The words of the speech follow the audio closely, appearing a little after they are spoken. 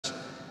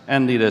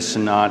and lead us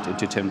not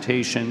into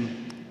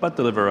temptation, but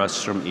deliver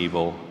us from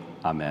evil.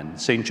 Amen.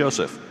 Saint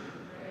Joseph,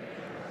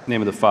 in the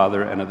name of the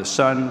Father, and of the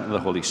Son, and of the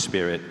Holy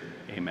Spirit.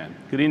 Amen.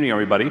 Good evening,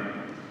 everybody.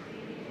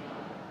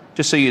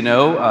 Just so you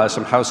know,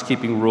 some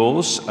housekeeping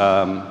rules.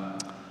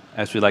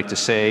 As we like to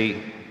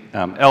say,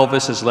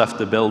 Elvis has left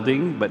the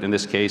building, but in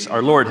this case,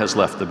 our Lord has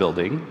left the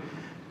building.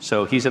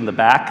 So he's in the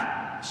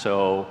back,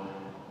 so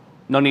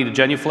no need to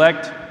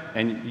genuflect.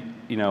 And,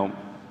 you know,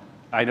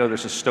 I know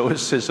there's a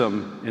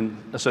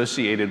stoicism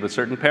associated with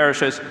certain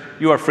parishes.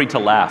 You are free to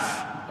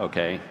laugh,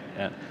 okay?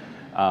 And,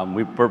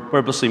 we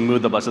purposely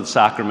moved the Blessed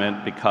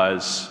Sacrament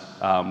because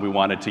we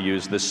wanted to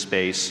use this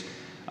space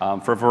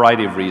for a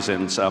variety of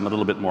reasons. I'm a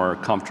little bit more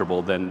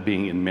comfortable than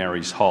being in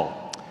Mary's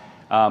Hall.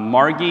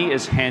 Margie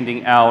is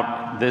handing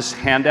out this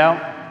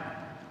handout.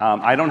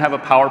 I don't have a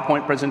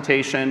PowerPoint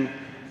presentation.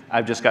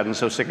 I've just gotten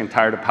so sick and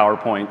tired of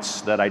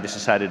PowerPoints that I just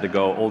decided to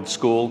go old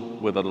school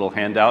with a little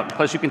handout.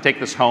 Plus, you can take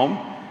this home.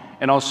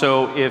 And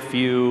also, if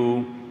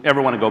you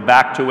ever want to go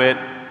back to it,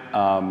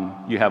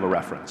 you have a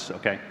reference,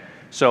 okay?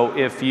 So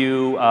if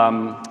you,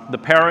 the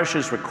parish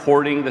is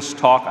recording this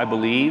talk, I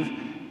believe,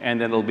 and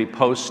then it'll be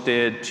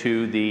posted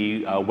to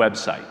the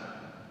website.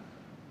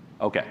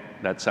 Okay,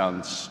 that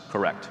sounds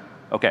correct.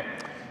 Okay.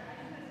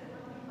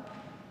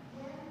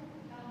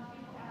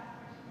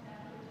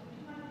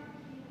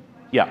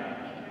 Yeah,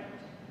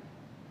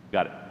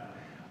 got it.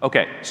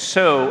 Okay,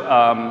 so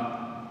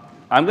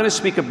I'm going to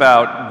speak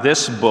about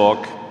this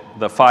book,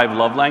 The 5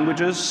 Love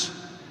Languages.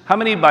 How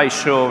many, by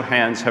show of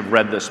hands, have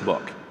read this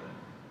book?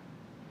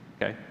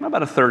 Okay,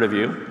 about a third of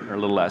you, or a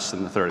little less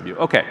than a third of you.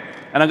 Okay,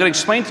 and I'm going to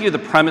explain to you the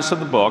premise of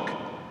the book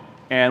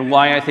and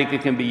why I think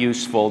it can be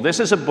useful.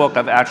 This is a book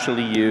I've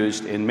actually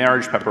used in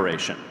marriage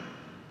preparation,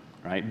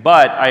 right?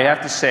 But I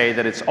have to say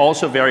that it's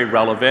also very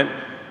relevant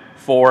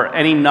for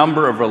any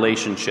number of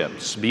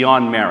relationships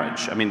beyond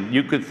marriage. I mean,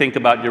 you could think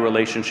about your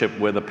relationship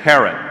with a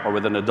parent or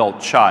with an adult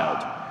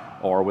child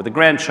or with a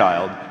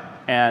grandchild,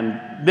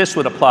 and this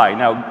would apply.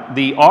 Now,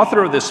 the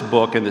author of this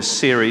book and this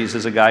series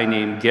is a guy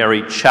named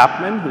Gary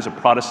Chapman, who's a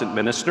Protestant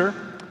minister.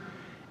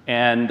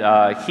 And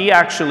he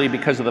actually,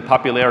 because of the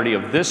popularity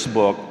of this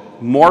book,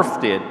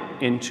 morphed it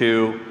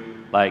into,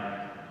 like,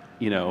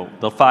 you know,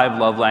 the 5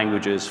 love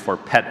languages for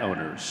pet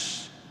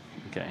owners,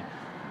 okay?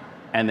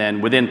 And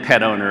then within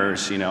pet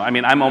owners, you know, I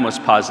mean, I'm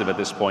almost positive at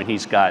this point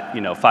he's got,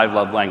 you know, 5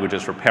 love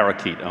languages for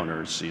parakeet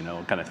owners, you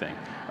know, kind of thing.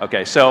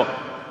 Okay, so,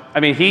 I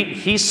mean,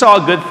 he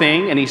saw a good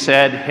thing and he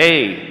said,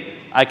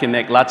 hey, I can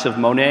make lots of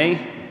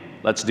Monet,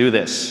 let's do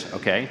this,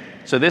 okay?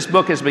 So this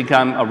book has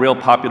become a real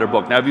popular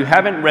book. Now, if you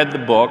haven't read the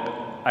book,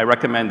 I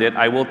recommend it.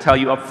 I will tell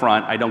you up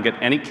front, I don't get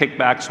any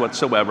kickbacks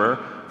whatsoever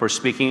for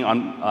speaking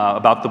on,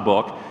 about the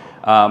book.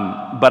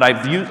 But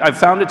I've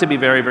found it to be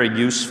very, very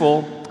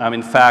useful.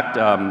 In fact,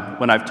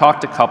 when I've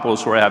talked to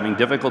couples who are having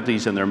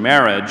difficulties in their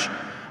marriage,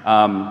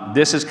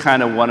 this is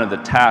kind of one of the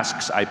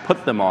tasks I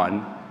put them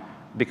on,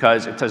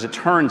 because as it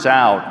turns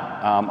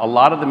out, a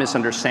lot of the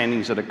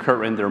misunderstandings that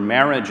occur in their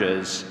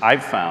marriages,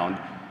 I've found,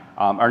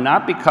 are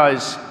not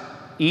because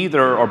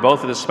either or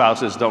both of the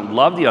spouses don't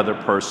love the other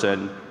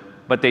person,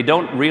 but they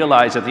don't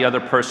realize that the other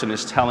person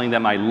is telling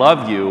them, I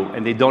love you,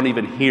 and they don't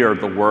even hear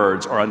the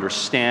words or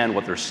understand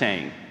what they're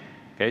saying.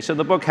 Okay, so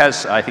the book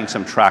has, I think,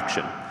 some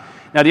traction.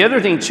 Now, the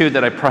other thing, too,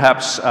 that I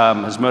perhaps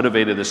has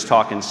motivated this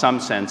talk in some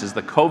sense is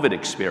the COVID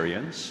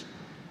experience.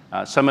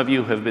 Some of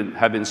you have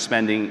been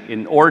spending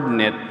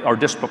inordinate or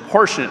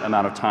disproportionate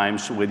amount of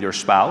times with your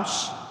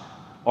spouse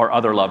or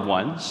other loved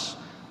ones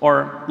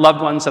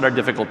that are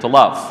difficult to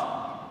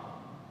love,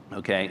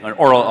 okay,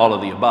 or all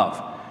of the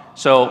above.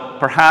 So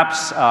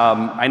perhaps,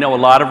 I know a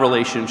lot of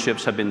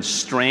relationships have been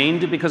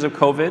strained because of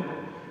COVID,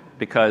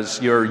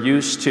 because you're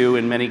used to,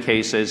 in many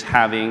cases,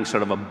 having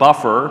sort of a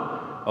buffer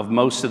of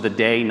most of the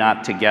day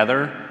not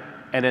together,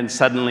 and then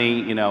suddenly,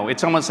 you know,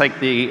 it's almost like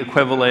the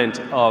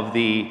equivalent of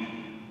the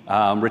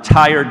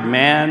retired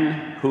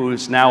man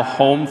who's now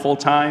home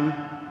full-time,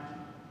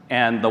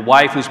 and the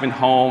wife who's been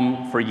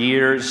home for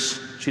years,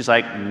 she's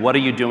like, what are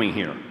you doing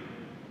here?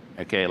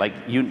 Okay, like,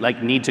 you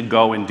need to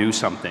go and do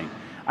something.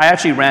 I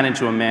actually ran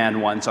into a man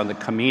once on the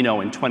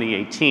Camino in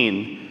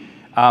 2018.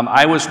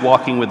 I was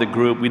walking with a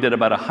group. We did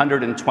about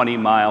 120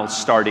 miles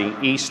starting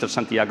east of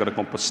Santiago de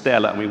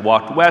Compostela, and we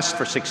walked west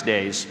for 6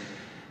 days.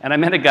 And I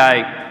met a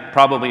guy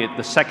probably at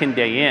the second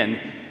day in,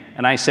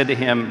 and I said to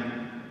him,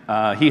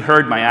 he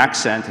heard my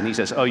accent, and he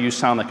says, oh, you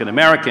sound like an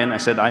American. I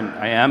said,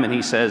 I am, and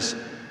he says,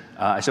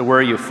 I said, where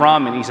are you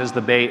from? And he says,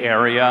 the Bay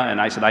Area. And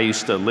I said, I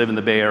used to live in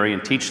the Bay Area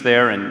and teach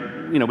there,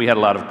 and, you know, we had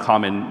a lot of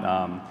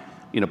common,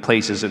 you know,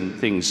 places and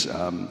things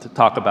to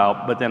talk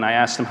about. But then I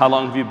asked him, how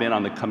long have you been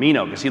on the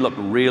Camino? Because he looked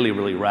really,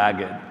 really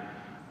ragged.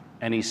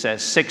 And he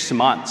says, 6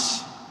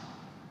 months.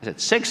 I said,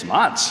 6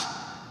 months?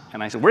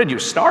 And I said, where did you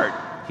start?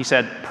 He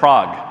said,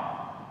 Prague.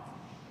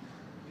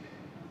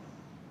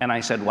 And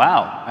I said,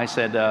 wow. I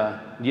said,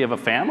 do you have a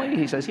family?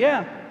 He says,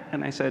 yeah.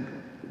 And I said,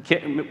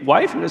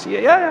 wife? He goes,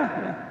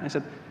 yeah. I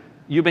said,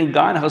 you've been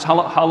gone? He goes, how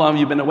long have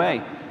you been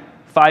away?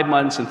 5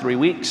 months and 3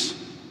 weeks.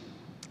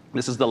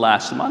 This is the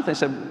last month. I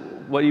said,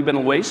 "What, you've been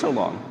away so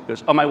long?" He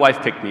goes, "Oh, my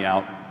wife kicked me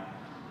out."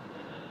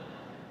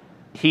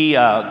 He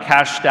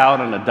cashed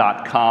out on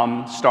a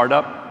 .com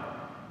startup,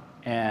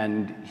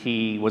 and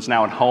he was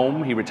now at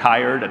home. He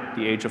retired at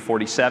the age of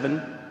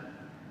 47.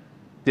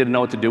 Didn't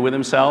know what to do with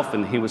himself,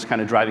 and he was kind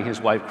of driving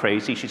his wife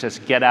crazy. She says,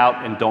 "Get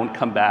out and don't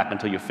come back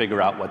until you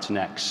figure out what's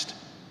next."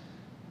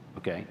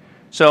 Okay?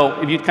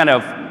 So if you kind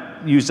of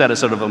use that as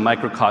sort of a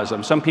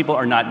microcosm, some people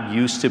are not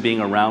used to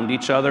being around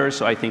each other,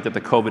 so I think that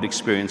the COVID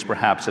experience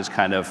perhaps has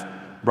kind of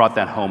brought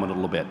that home a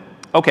little bit.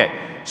 Okay,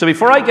 so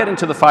before I get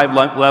into the 5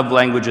 love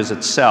languages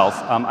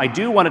itself, I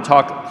do want to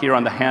talk here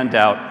on the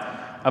handout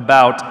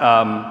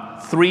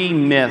about 3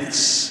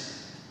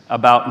 myths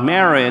about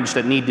marriage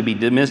that need to be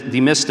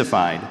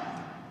demystified.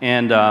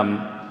 And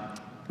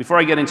before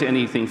I get into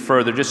anything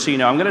further, just so you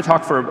know, I'm going to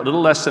talk for a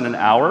little less than an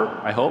hour,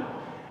 I hope.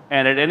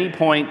 And at any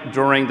point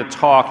during the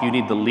talk you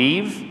need to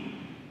leave,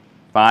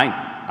 fine,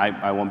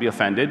 I won't be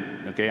offended.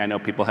 Okay, I know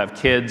people have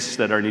kids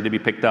that need to be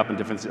picked up and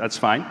different, that's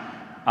fine.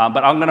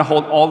 But I'm going to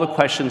hold all the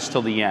questions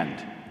till the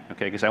end,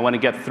 okay, because I want to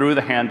get through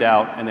the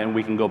handout and then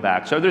we can go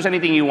back. So if there's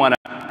anything you want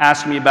to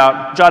ask me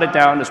about, jot it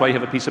down. That's why you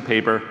have a piece of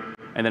paper,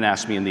 and then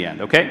ask me in the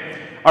end, okay?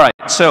 All right,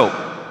 so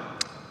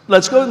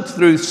let's go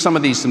through some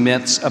of these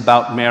myths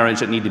about marriage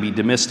that need to be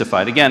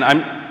demystified. Again,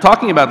 I'm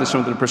talking about this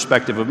from the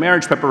perspective of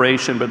marriage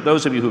preparation, but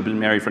those of you who've been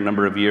married for a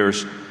number of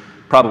years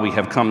probably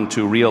have come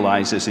to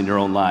realize this in your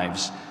own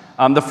lives.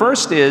 The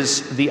first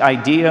is the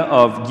idea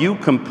of "you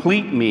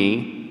complete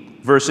me"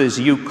 versus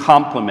 "you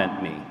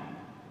compliment me."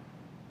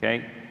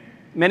 Okay?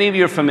 Many of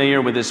you are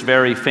familiar with this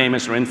very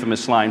famous or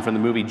infamous line from the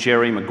movie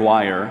Jerry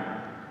Maguire,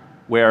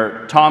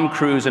 where Tom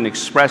Cruise, in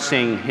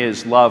expressing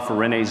his love for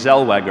Renee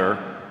Zellweger,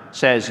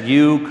 says,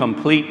 "You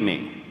complete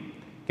me."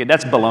 Okay,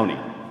 that's baloney.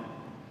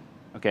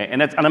 Okay,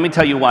 and let me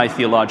tell you why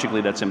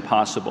theologically that's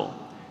impossible.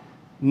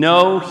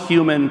 No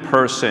human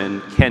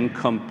person can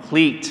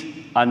complete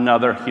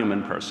another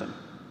human person.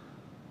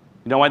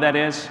 You know why that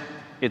is?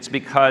 It's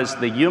because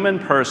the human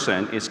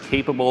person is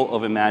capable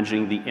of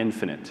imagining the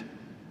infinite.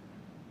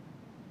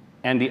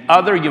 And the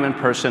other human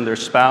person, their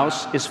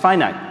spouse, is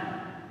finite.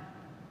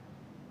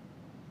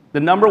 The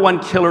number 1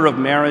 killer of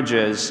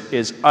marriages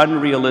is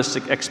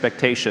unrealistic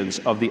expectations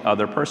of the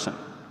other person.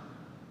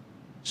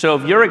 So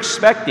if you're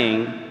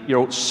expecting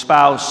your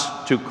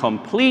spouse to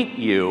complete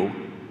you,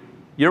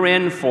 you're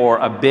in for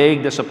a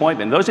big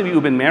disappointment. Those of you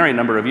who've been married a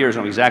number of years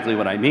know exactly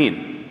what I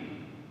mean.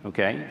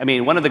 Okay? I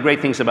mean, one of the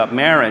great things about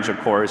marriage, of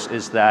course,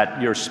 is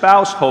that your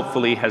spouse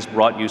hopefully has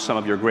brought you some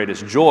of your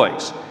greatest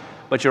joys.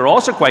 But you're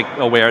also quite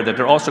aware that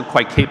they're also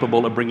quite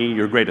capable of bringing you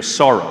your greatest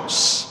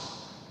sorrows.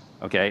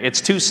 Okay? It's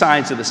 2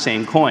 sides of the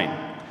same coin.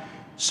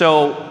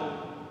 So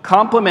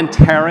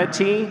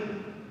complementarity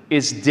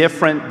is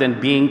different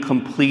than being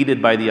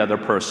completed by the other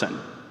person.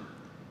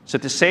 So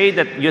to say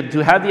that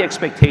you have the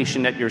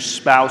expectation that your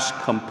spouse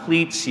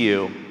completes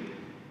you,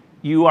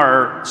 you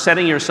are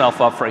setting yourself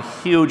up for a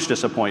huge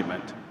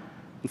disappointment.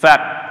 In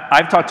fact,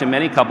 I've talked to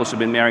many couples who've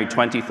been married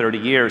 20, 30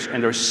 years,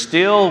 and they're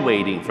still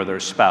waiting for their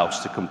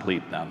spouse to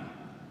complete them.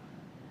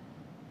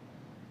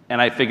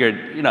 And I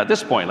figured, you know, at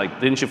this point, like,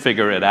 didn't you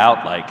figure it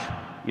out? Like,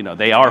 you know,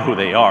 they are who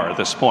they are at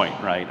this point,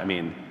 right? I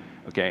mean,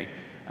 okay.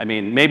 I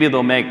mean, maybe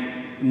they'll make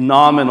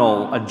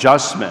nominal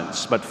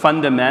adjustments, but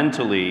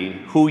fundamentally,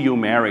 who you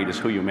married is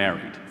who you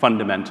married,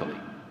 fundamentally,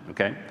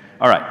 okay?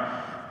 All right.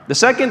 The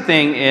second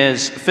thing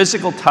is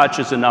physical touch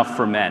is enough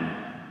for men.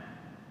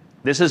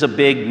 This is a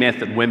big myth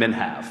that women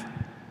have.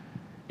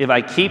 If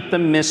I keep the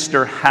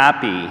Mr.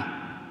 Happy,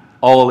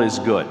 all is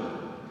good.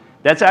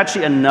 That's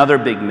actually another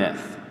big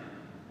myth.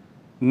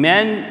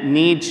 Men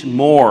need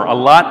more, a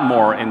lot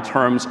more, in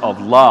terms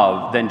of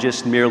love than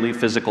just merely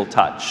physical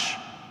touch.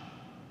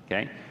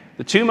 Okay?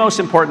 The 2 most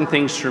important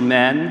things for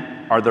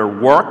men are their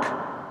work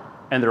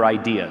and their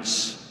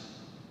ideas.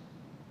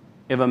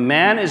 If a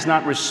man is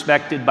not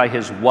respected by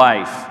his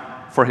wife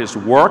for his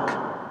work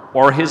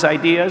or his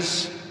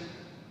ideas,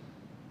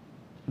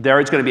 there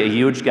is going to be a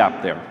huge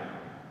gap there.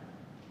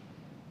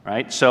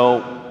 Right?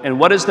 So, and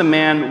what does the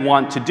man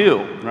want to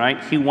do?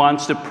 Right? He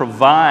wants to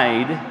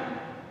provide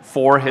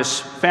for his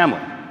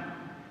family.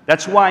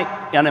 That's why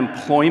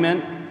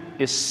unemployment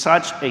is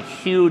such a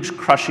huge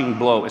crushing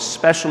blow,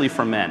 especially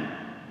for men.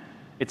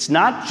 It's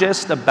not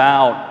just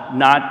about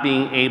not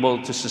being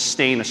able to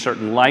sustain a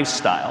certain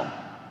lifestyle,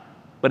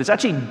 but it's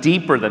actually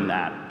deeper than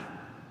that,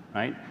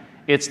 right?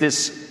 It's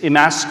this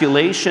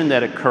emasculation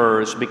that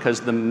occurs because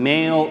the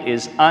male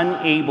is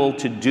unable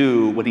to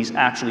do what he's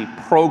actually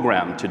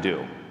programmed to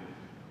do,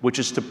 which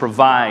is to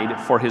provide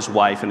for his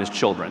wife and his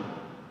children,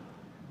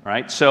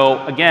 right?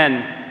 So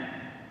again,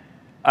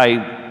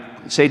 I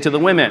say to the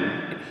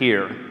women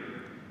here,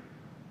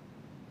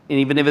 and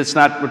even if it's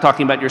not, we're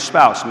talking about your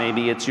spouse,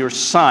 maybe it's your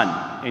son,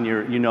 and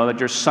you know that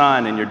your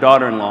son and your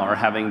daughter-in-law are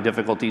having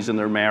difficulties in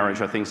their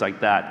marriage or things like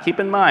that. Keep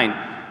in mind,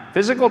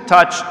 physical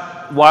touch,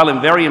 while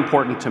very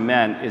important to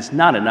men, is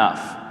not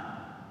enough.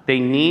 They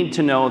need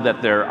to know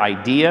that their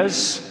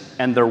ideas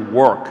and their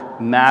work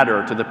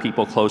matter to the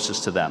people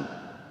closest to them.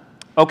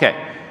 Okay,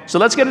 so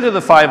let's get into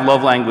the 5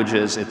 love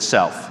languages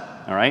itself.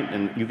 all right?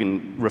 And you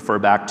can refer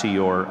back to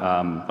your,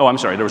 oh, I'm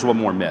sorry, there was one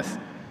more myth.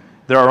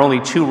 There are only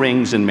 2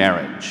 rings in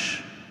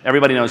marriage.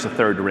 Everybody knows the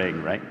 3rd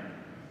ring, right?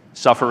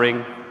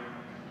 Suffering.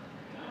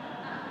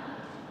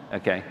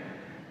 Okay.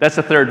 That's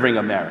the 3rd ring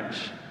of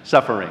marriage,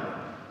 suffering.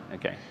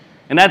 Okay.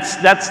 And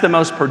that's the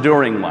most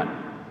perduring one.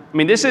 I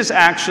mean, this is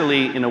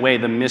actually, in a way,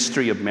 the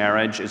mystery of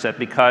marriage, is that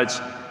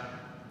because,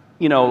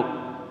 you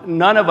know,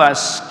 none of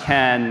us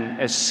can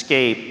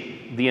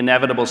escape the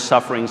inevitable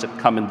sufferings that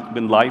come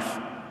in life.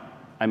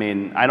 I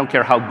mean, I don't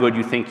care how good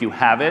you think you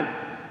have it,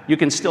 you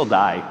can still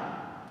die.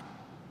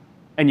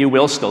 And you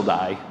will still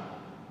die.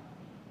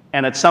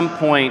 And at some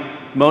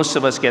point, most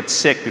of us get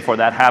sick before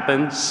that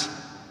happens.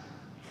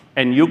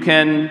 And you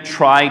can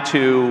try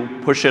to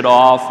push it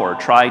off or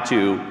try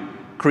to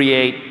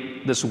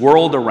create this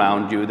world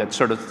around you that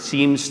sort of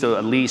seems to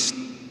at least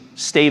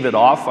stave it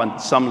off on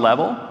some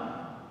level.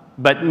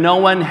 But no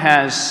one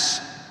has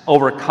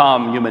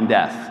overcome human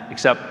death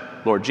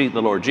except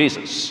the Lord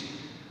Jesus.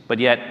 But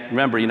yet,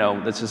 remember, you know,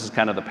 this is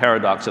kind of the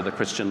paradox of the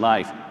Christian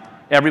life.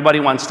 Everybody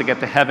wants to get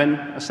to heaven,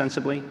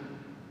 ostensibly,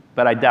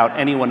 but I doubt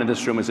anyone in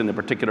this room is in a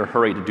particular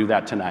hurry to do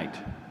that tonight.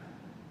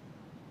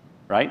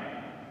 Right?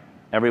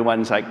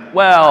 Everyone's like,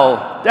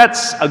 well,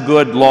 that's a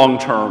good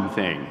long-term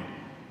thing,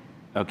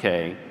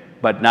 okay,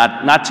 but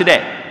not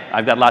today.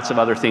 I've got lots of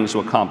other things to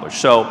accomplish.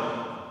 So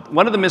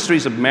one of the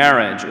mysteries of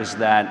marriage is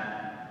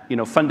that, you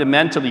know,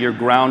 fundamentally you're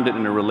grounded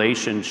in a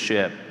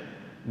relationship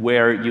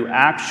where you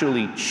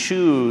actually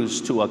choose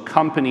to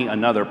accompany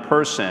another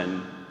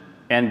person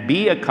and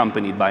be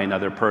accompanied by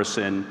another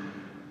person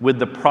with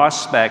the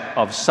prospect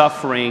of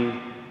suffering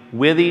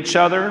with each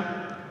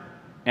other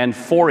and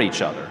for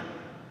each other.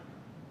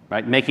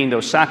 Right, making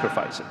those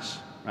sacrifices,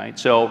 right?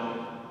 So,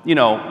 you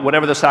know,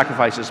 whatever the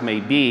sacrifices may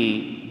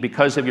be,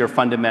 because of your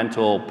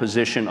fundamental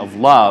position of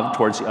love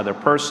towards the other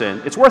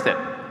person, it's worth it.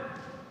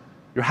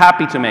 You're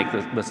happy to make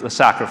the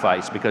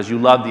sacrifice because you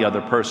love the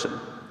other person.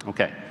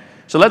 Okay,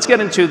 so let's get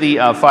into the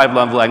 5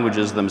 love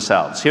languages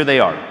themselves. Here they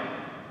are.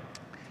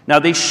 Now,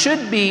 they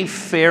should be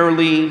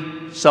fairly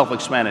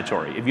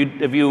self-explanatory.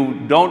 If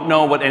you don't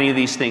know what any of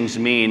these things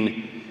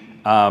mean,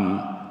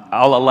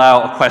 I'll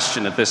allow a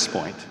question at this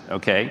point,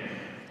 okay?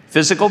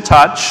 Physical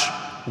touch,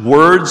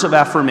 words of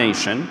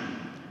affirmation,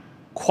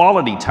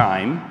 quality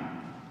time,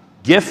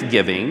 gift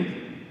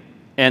giving,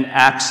 and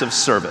acts of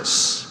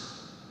service.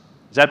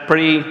 Is that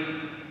pretty,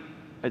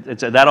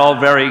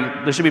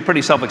 this should be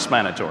pretty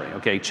self-explanatory,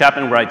 okay?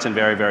 Chapman writes in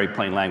very, very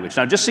plain language.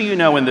 Now, just so you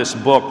know, in this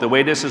book, the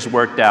way this is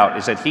worked out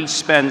is that he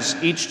spends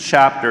each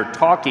chapter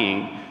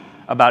talking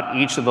about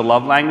each of the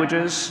love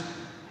languages,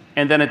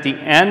 and then at the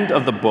end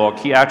of the book,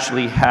 he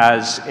actually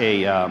has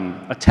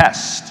a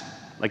test,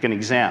 like an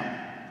exam.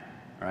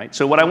 All right?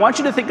 So what I want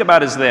you to think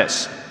about is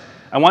this.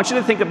 I want you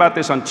to think about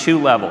this on 2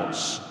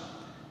 levels.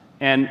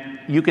 And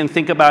you can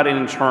think about it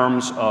in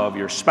terms of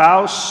your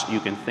spouse. You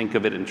can think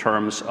of it in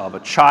terms of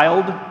a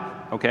child.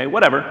 Okay,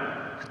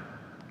 whatever.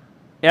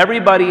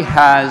 Everybody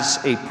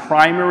has a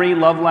primary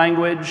love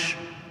language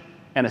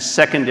and a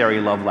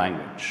secondary love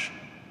language.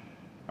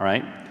 All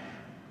right?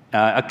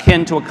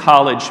 Akin to a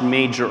college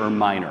major or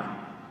minor.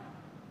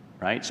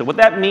 Right? So what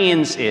that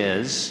means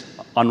is,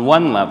 on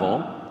one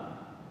level,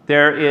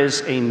 there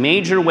is a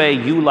major way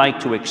you like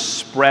to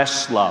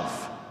express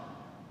love,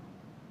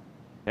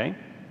 okay?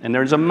 And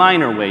there's a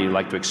minor way you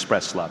like to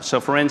express love. So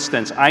for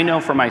instance, I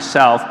know for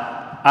myself,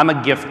 I'm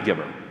a gift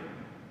giver.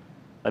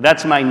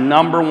 That's my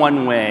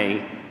 #1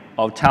 way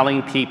of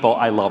telling people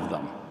I love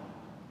them,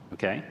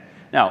 okay?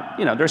 Now,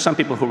 you know, there's some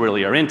people who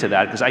really are into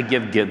that because I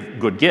give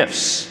good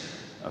gifts,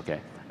 okay?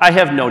 I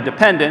have no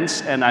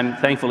dependents, and I'm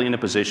thankfully in a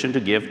position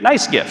to give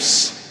nice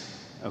gifts,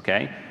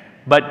 okay?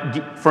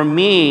 But for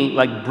me,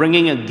 like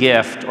bringing a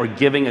gift or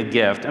giving a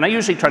gift, and I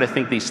usually try to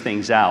think these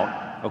things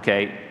out,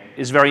 okay,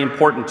 is very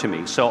important to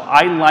me. So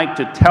I like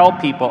to tell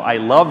people I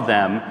love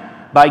them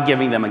by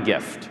giving them a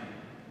gift,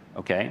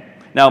 okay?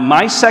 Now,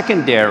 my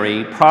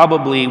secondary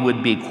probably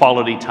would be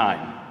quality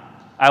time.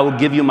 I will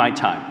give you my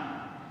time.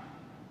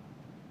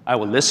 I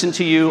will listen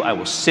to you, I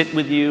will sit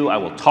with you, I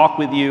will talk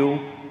with you.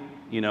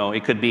 You know,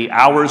 it could be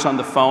hours on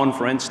the phone,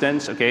 for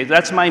instance, okay?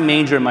 That's my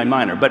major and my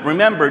minor. But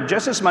remember,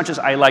 just as much as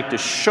I like to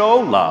show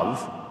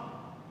love,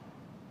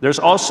 there's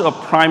also a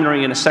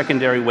primary and a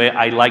secondary way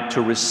I like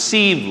to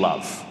receive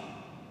love,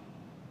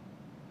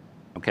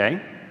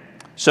 okay?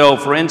 So,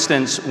 for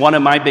instance, one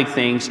of my big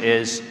things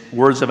is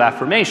words of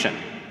affirmation.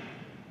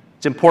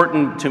 It's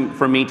important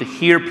for me to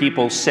hear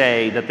people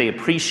say that they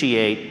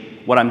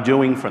appreciate what I'm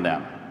doing for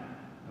them,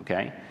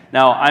 okay?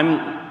 Now,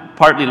 I'm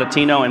partly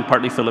Latino and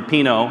partly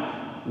Filipino.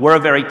 We're a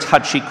very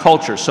touchy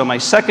culture, so my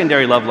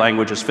secondary love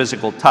language is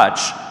physical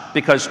touch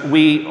because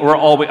we were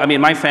always, I mean,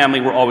 my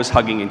family were always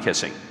hugging and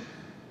kissing,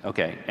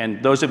 okay?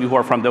 And those of you who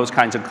are from those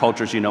kinds of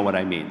cultures, you know what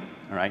I mean,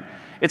 all right?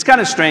 It's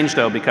kind of strange,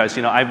 though, because,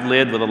 you know, I've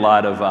lived with a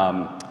lot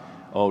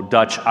of,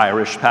 Dutch,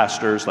 Irish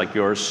pastors like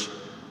yours,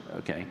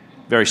 okay?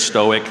 Very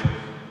stoic,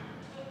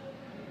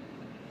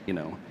 you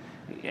know.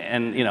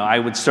 And, you know, I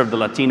would serve the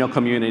Latino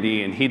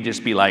community, and he'd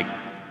just be like,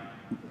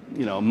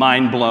 you know,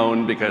 mind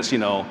blown because, you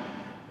know,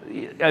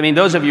 I mean,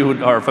 those of you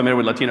who are familiar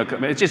with Latino,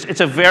 it's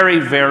a very,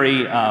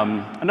 very,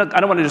 I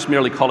don't want to just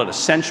merely call it a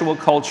sensual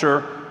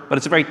culture, but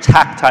it's a very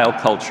tactile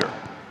culture.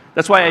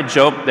 That's why I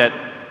joke that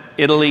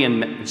Italy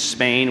and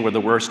Spain were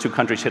the worst 2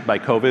 countries hit by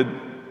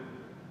COVID.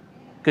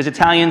 Because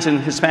Italians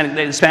and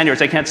Spaniards,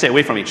 they can't stay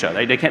away from each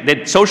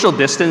other. Social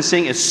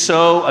distancing is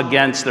so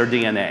against their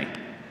DNA.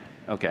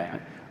 Okay,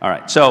 all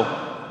right. So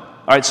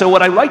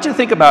what I'd like to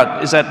think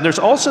about is that there's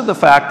also the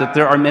fact that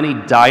there are many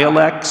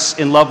dialects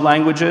in love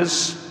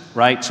languages,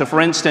 right? So for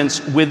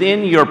instance,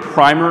 within your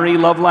primary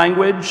love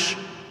language,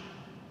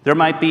 there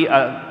might be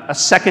a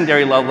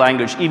secondary love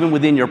language even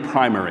within your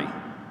primary.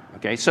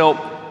 Okay, so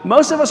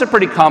most of us are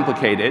pretty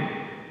complicated,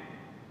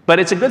 but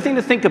it's a good thing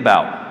to think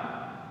about.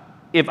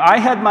 If I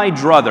had my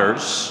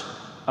druthers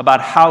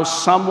about how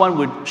someone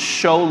would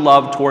show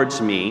love towards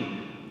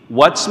me,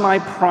 what's my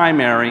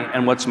primary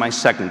and what's my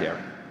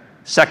secondary?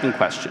 Second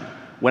question.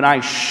 When I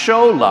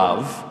show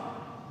love,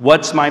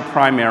 what's my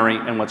primary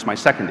and what's my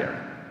secondary?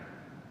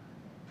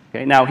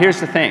 Okay, now here's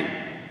the thing.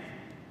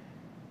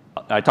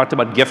 I talked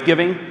about gift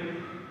giving,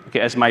 okay,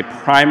 as my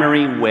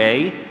primary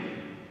way.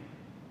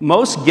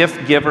 Most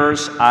gift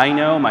givers I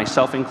know,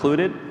 myself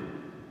included,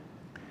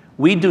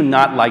 we do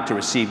not like to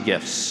receive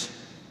gifts.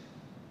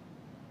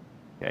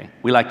 Okay,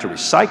 we like to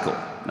recycle.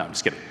 No, I'm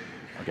just kidding.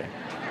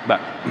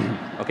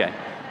 Okay,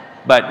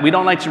 but we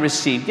don't like to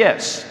receive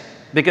gifts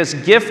because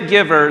gift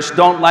givers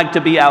don't like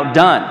to be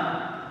outdone,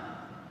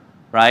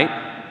 right?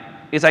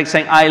 It's like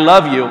saying, I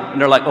love you, and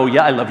they're like, oh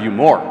yeah, I love you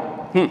more.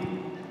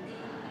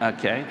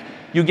 Okay,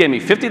 you gave me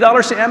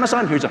 $50 to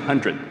Amazon, here's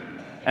 100,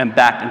 and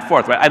back and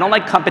forth, right? I don't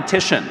like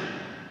competition,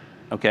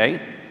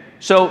 okay?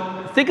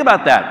 So think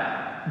about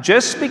that.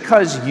 Just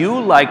because you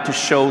like to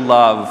show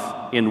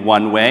love in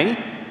one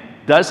way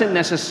doesn't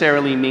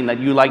necessarily mean that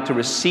you like to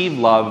receive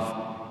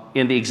love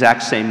in the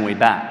exact same way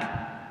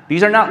back.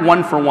 These are not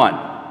one for one,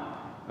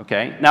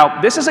 okay?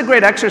 Now, this is a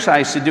great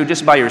exercise to do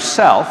just by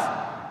yourself,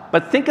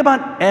 but think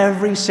about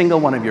every single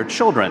one of your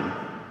children.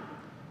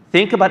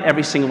 Think about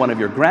every single one of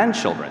your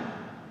grandchildren,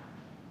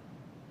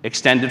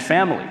 extended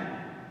family,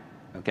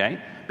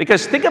 okay?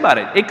 Because think about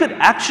it, it could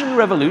actually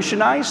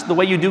revolutionize the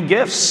way you do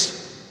gifts.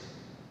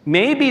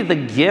 Maybe the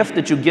gift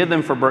that you give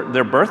them for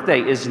their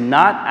birthday is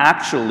not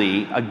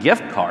actually a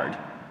gift card.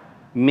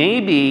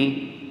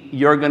 Maybe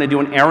you're going to do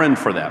an errand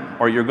for them,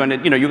 or you're going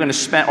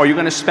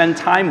to spend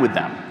time with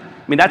them.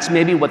 I mean, that's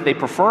maybe what they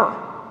prefer.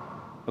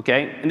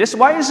 Okay? And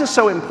why is this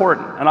so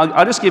important? And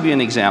I'll just give you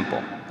an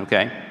example.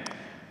 Okay?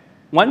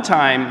 One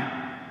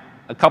time,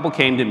 a couple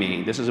came to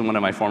me. This is in one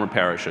of my former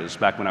parishes,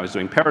 back when I was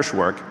doing parish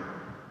work,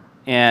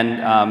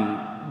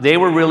 and they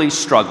were really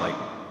struggling.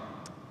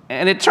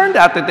 And it turned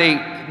out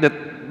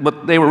that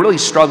what they were really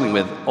struggling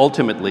with,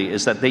 ultimately,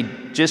 is that they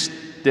just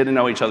didn't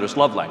know each other's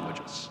love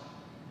languages.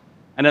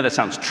 I know that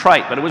sounds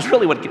trite, but it was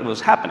really what was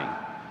happening.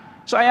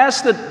 So I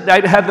asked that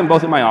I'd have them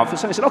both in my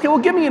office, and I said, okay, well,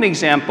 give me an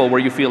example where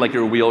you feel like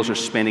your wheels are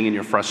spinning and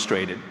you're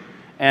frustrated.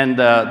 And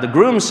the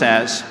groom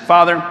says,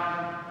 Father,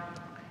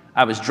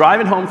 I was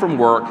driving home from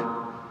work,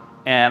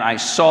 and I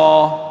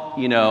saw,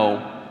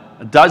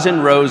 a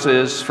dozen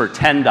roses for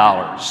 $10.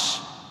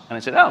 And I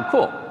said, oh,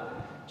 cool.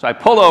 So I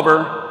pull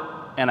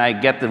over, and I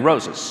get the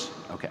roses.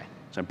 Okay,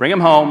 so I bring them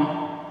home,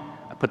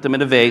 I put them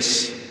in a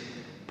vase,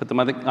 put them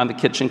on the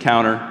kitchen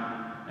counter,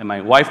 and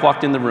my wife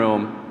walked in the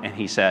room, and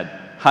he said,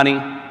 honey,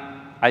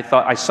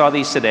 I saw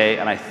these today,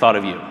 and I thought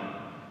of you.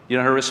 You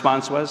know what her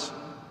response was?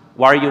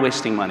 Why are you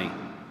wasting money?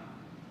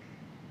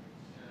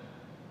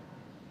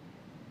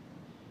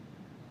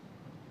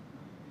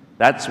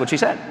 That's what she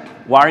said.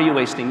 Why are you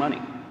wasting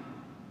money?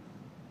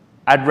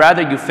 I'd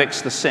rather you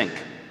fix the sink.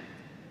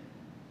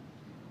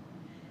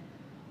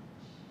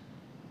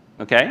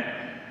 Okay?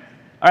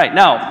 All right,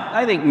 now,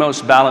 I think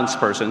most balanced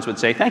persons would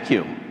say, thank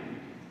you.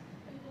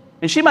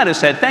 And she might have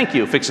said, thank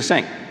you, fix the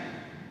sink.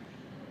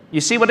 You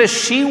see, what is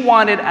she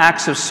wanted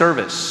acts of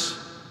service.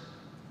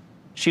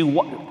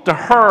 To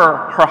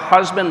her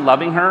husband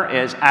loving her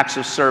is acts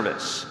of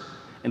service.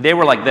 And they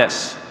were like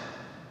this.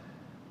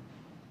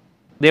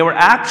 They were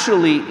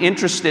actually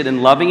interested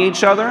in loving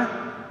each other,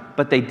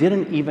 but they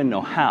didn't even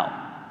know how.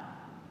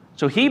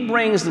 So he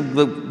brings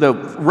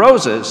the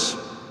roses,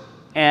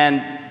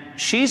 and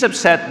she's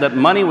upset that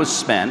money was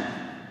spent,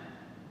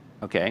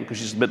 okay, because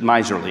she's a bit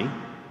miserly, all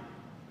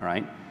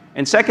right?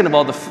 And second of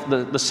all,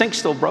 the sink's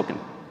still broken.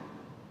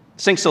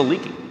 The sink's still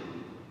leaking.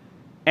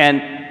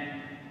 And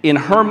in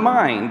her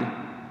mind,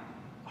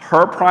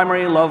 her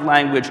primary love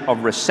language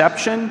of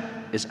reception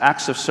is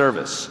acts of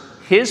service.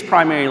 His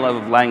primary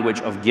love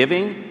language of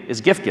giving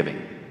is gift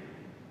giving.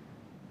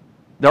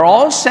 They're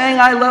all saying,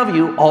 I love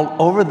you, all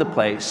over the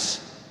place,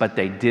 but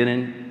they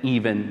didn't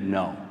even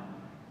know.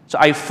 So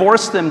I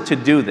forced them to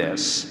do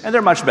this, and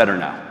they're much better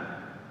now.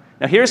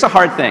 Now here's the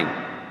hard thing.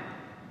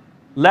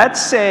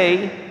 Let's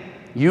say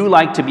you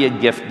like to be a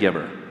gift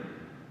giver,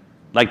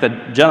 like the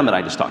gentleman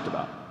I just talked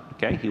about.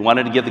 Okay? He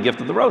wanted to give the gift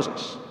of the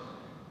roses.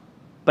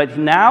 But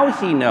now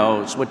he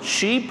knows what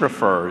she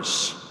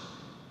prefers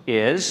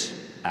is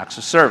acts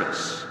of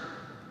service.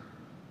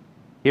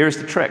 Here's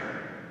the trick.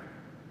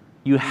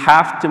 you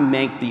have to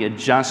make the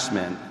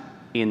adjustment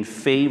in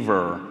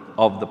favor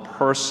of the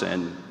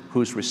person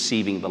who's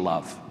receiving the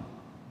love.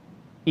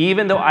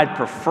 Even though I'd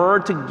prefer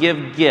to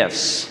give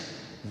gifts,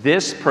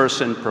 this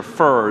person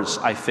prefers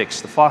I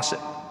fix the faucet.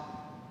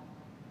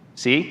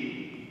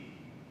 See?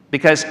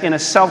 Because in a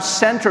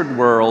self-centered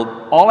world,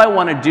 all I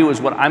want to do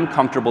is what I'm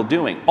comfortable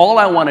doing. All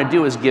I want to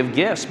do is give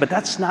gifts, but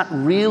that's not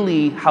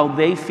really how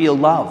they feel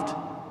loved.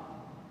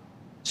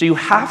 So you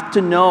have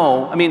to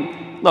know, I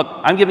mean, look,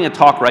 I'm giving a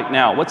talk right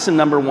now. What's the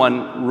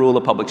 #1 rule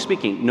of public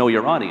speaking? Know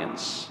your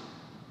audience.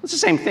 It's the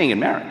same thing in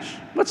marriage.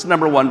 What's the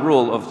 #1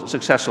 rule of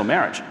successful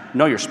marriage?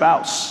 Know your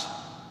spouse.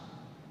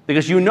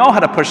 Because you know how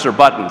to push their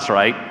buttons,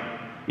 right?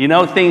 You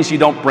know things you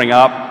don't bring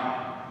up.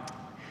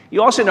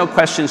 You also know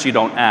questions you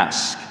don't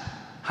ask.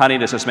 Honey,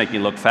 does this make me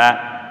look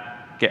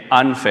fat? Okay,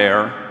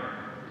 unfair,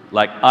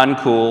 like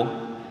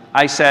uncool.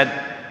 I said,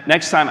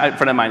 next time a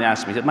friend of mine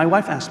asked me, my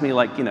wife asked me,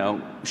 like, you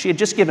know, she had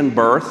just given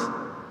birth,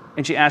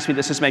 and she asked me,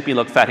 does this make me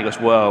look fat? He goes,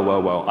 whoa, whoa,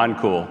 whoa,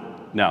 uncool.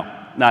 No,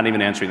 not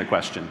even answering the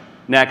question.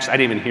 Next, I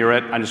didn't even hear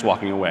it, I'm just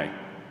walking away.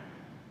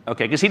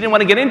 Okay, because he didn't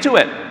want to get into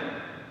it.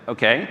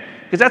 Okay,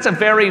 because that's a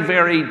very,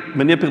 very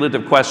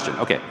manipulative question.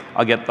 Okay,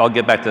 I'll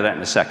get back to that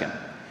in a second.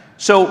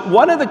 So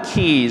one of the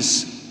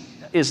keys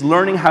is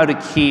learning how to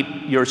keep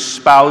your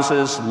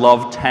spouse's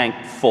love tank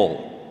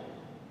full.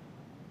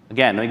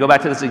 Again, let me go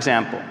back to this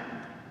example.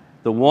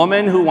 The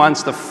woman who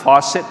wants the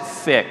faucet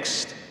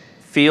fixed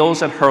feels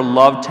that her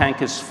love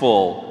tank is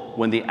full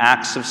when the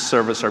acts of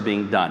service are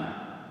being done,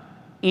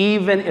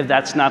 even if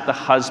that's not the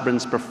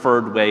husband's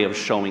preferred way of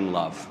showing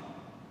love.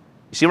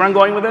 You see where I'm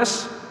going with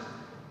this?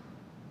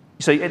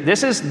 So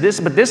this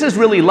is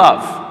really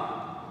love,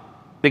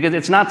 because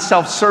it's not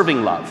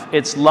self-serving love.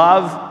 It's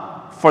love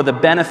for the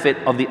benefit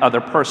of the other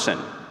person.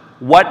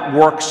 What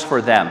works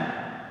for them?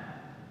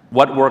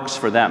 What works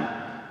for them?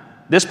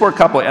 This poor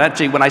couple, and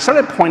actually when I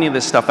started pointing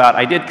this stuff out,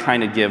 I did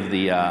kind of give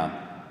the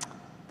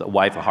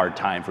wife a hard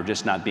time for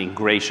just not being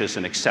gracious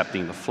and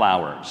accepting the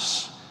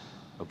flowers.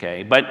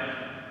 Okay, but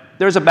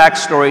there's a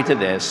backstory to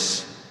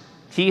this.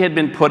 He had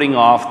been putting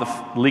off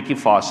the leaky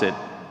faucet.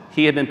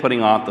 He had been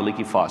putting off the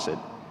leaky faucet.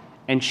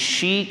 And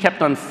she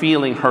kept on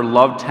feeling her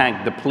love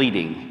tank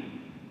depleting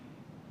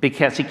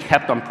because he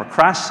kept on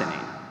procrastinating.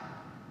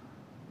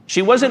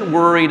 She wasn't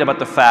worried about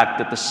the fact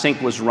that the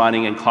sink was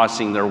running and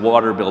causing their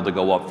water bill to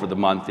go up for the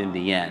month in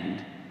the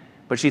end.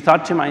 But she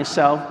thought to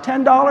myself,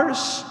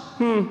 $10?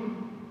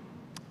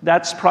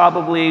 That's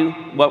probably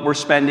what we're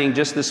spending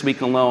just this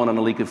week alone on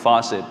a leaky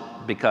faucet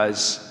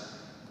because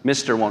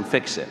Mr. won't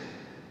fix it.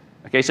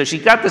 Okay, so she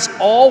got this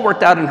all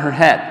worked out in her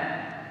head.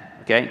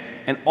 Okay,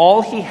 and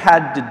all he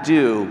had to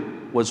do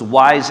was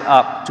wise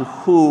up to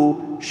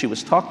who she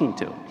was talking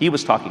to, he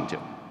was talking to.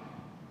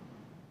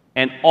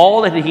 And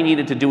all that he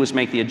needed to do was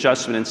make the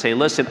adjustment and say,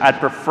 listen, I'd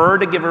prefer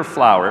to give her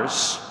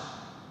flowers,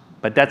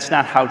 but that's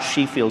not how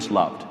she feels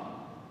loved.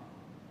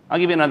 I'll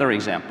give you another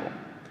example.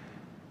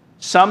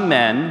 Some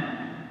men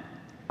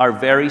are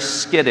very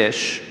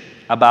skittish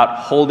about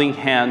holding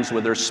hands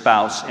with their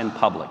spouse in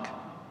public.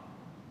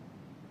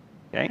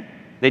 Okay?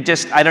 They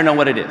just, I don't know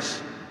what it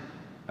is.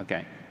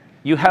 Okay?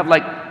 You have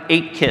like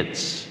 8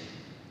 kids.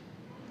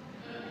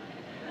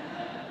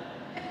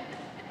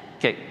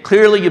 Okay,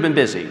 clearly you've been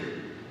busy.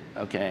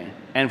 Okay,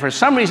 and for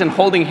some reason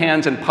holding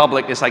hands in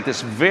public is like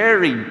this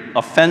very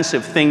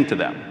offensive thing to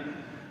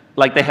them.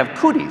 Like they have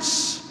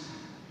cooties.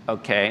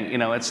 Okay, you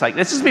know, it's like,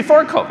 this is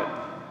before COVID.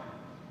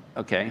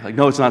 Okay, like,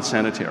 no, it's not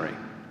sanitary.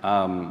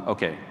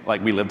 Okay,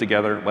 like we live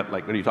together, what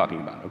are you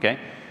talking about? Okay,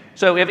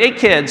 so we have 8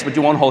 kids, but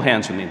you won't hold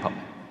hands with me in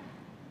public.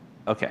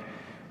 Okay,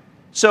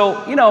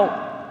 so, you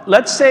know,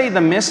 let's say the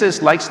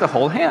missus likes to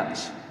hold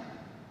hands.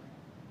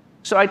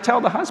 So I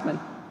tell the husband,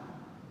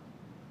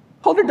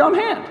 hold her dumb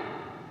hand.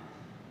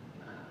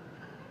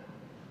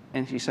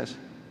 And she says,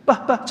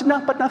 but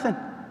nothing.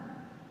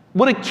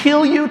 Would it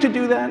kill you to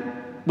do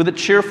that with a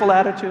cheerful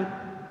attitude?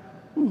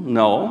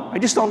 No, I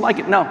just don't like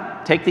it. No,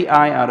 take the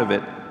I out of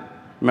it.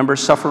 Remember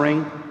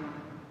suffering?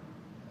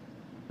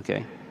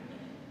 Okay.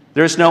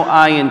 There's no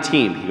I in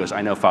team. He goes,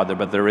 I know, Father,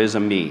 but there is a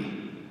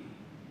me.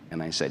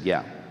 And I said,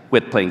 yeah,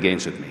 quit playing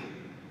games with me.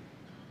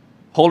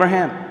 Hold her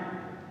hand.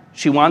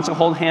 She wants to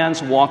hold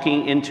hands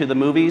walking into the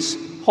movies.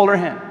 Hold her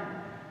hand.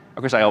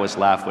 Of course, I always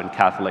laugh when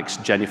Catholics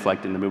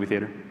genuflect in the movie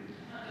theater.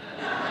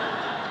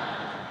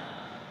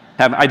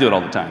 I do it all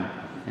the time.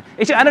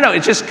 I don't know,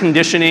 it's just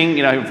conditioning,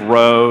 you know, I have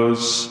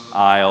rows,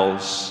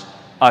 aisles,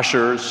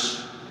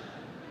 ushers.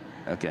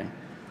 Okay,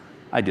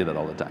 I do that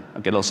all the time.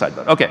 Okay, little side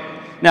note. Okay,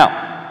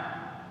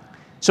 now,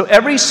 so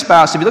every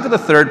spouse, if you look at the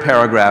 3rd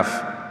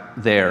paragraph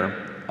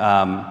there,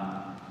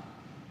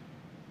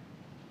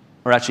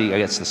 or actually, I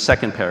guess the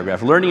 2nd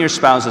paragraph, learning your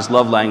spouse's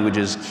love language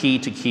is key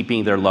to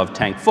keeping their love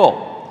tank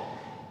full.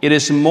 It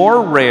is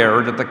more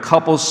rare that the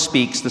couple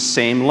speaks the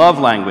same love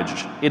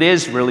language. It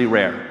is really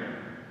rare.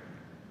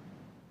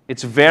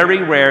 It's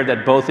very rare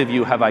that both of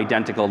you have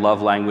identical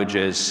love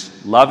languages,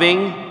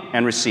 loving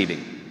and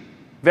receiving.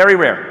 Very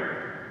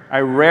rare. I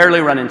rarely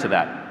run into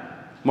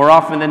that. More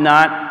often than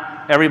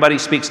not, everybody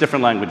speaks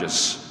different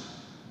languages.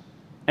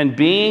 And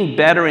being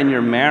better in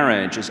your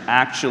marriage is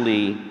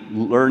actually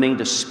learning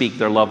to speak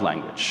their love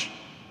language.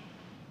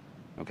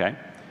 Okay?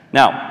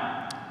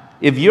 Now,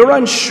 if you're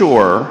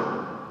unsure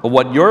of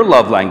what your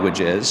love language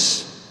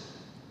is,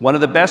 one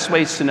of the best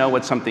ways to know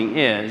what something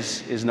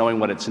is knowing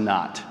what it's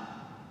not.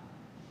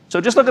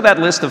 So just look at that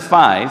list of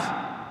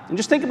 5 and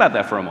just think about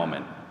that for a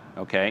moment.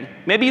 Okay?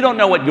 Maybe you don't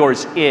know what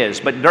yours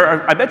is, but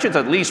I bet you it's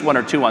at least 1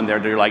 or 2 on there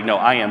that you're like, no,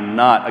 I am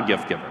not a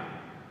gift giver.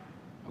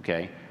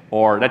 Okay?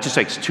 Or that just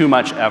takes too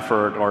much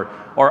effort,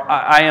 or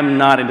I am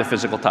not into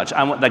physical touch.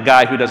 I'm the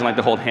guy who doesn't like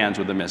to hold hands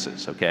with the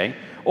missus, okay?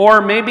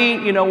 Or maybe,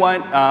 you know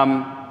what,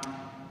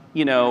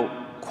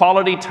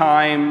 quality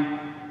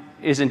time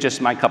isn't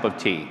just my cup of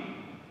tea.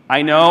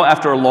 I know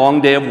after a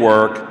long day of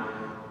work,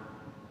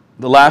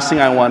 the last thing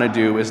I want to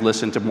do is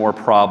listen to more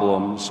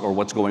problems or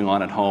what's going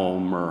on at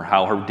home or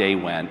how her day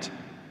went.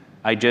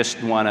 I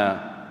just want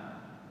to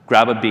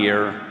grab a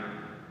beer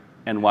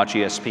and watch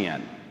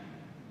ESPN.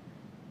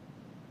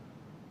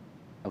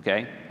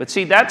 Okay? But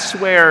see, that's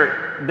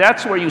where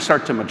you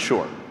start to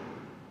mature.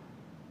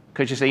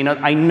 Because you say, you know,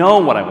 I know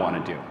what I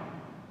want to do.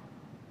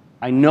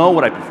 I know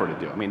what I prefer to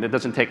do. I mean, it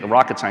doesn't take a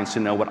rocket science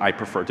to know what I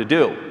prefer to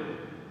do.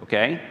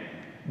 Okay?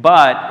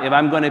 But if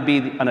I'm going to be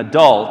an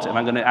adult, if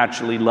I'm going to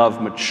actually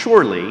love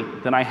maturely,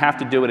 then I have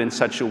to do it in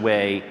such a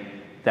way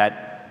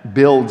that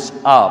builds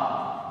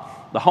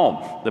up the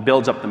home, that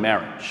builds up the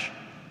marriage.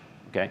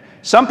 Okay?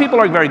 Some people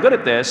are very good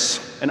at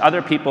this, and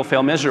other people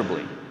fail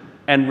miserably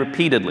and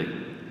repeatedly.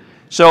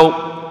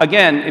 So,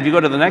 again, if you go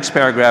to the next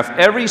paragraph,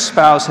 every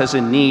spouse has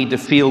a need to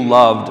feel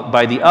loved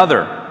by the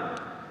other.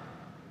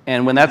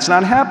 And when that's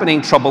not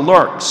happening, trouble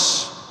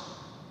lurks.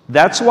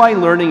 That's why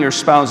learning your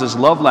spouse's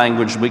love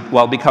language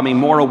while becoming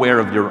more aware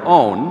of your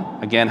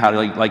own, again, how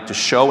do you like to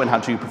show and how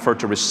do you prefer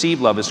to receive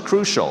love is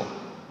crucial.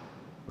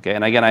 Okay,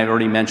 and again, I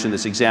already mentioned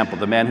this example,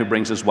 the man who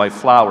brings his wife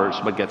flowers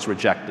but gets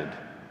rejected.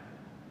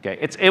 Okay,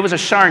 it was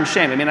a darn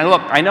shame. I mean,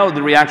 look, I know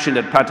the reaction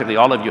that practically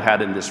all of you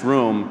had in this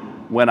room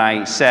when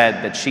I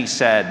said that she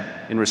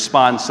said in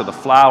response to the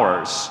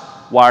flowers,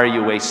 "Why are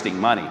you wasting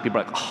money?"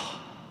 People are like, oh,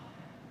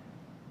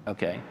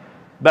 okay.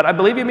 But I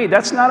believe you me,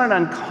 that's not an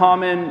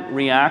uncommon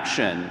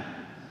reaction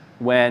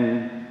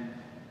when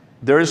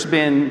there's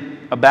been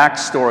a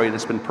backstory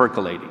that's been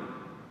percolating,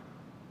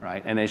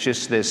 right? And it's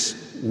just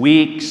this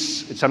weeks,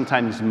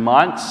 sometimes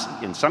months,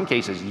 in some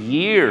cases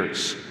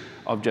years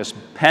of just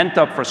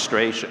pent-up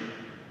frustration.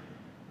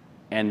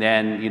 And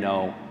then, you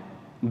know,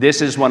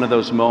 this is one of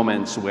those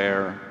moments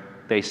where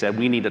they said,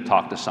 we need to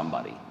talk to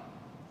somebody,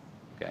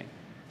 okay?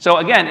 So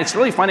again, it's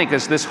really funny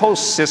because this whole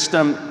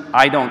system,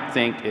 I don't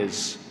think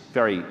is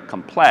very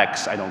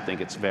complex. I don't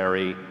think it's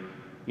very,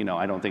 you know,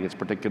 I don't think it's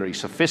particularly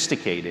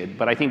sophisticated,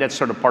 but I think that's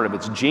sort of part of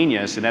its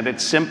genius and that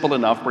it's simple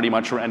enough pretty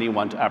much for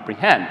anyone to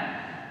apprehend.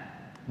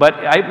 But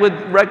I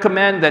would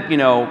recommend that, you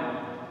know,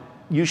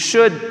 you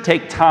should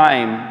take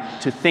time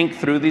to think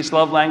through these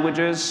love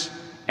languages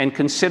and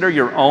consider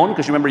your own,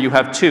 because remember you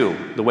have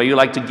 2, the way you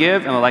like to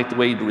give and the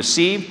way you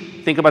receive.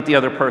 Think about the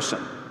other person.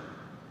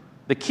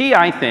 The key,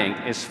 I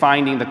think, is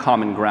finding the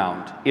common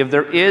ground. If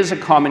there is a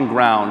common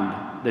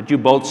ground that you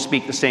both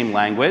speak the same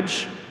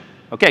language,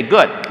 okay,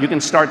 good, you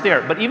can start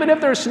there. But even if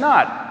there's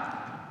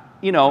not,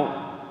 you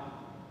know,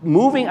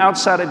 moving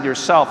outside of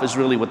yourself is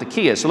really what the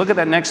key is. So look at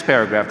that next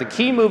paragraph. The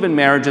key move in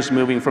marriage is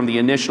moving from the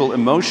initial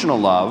emotional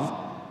love,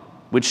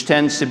 which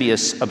tends to be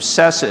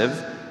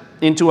obsessive,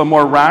 into a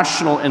more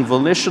rational and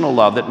volitional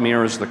love that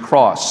mirrors the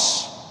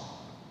cross.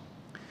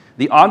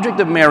 The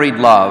object of married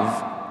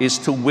love is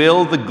to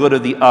will the good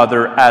of the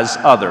other as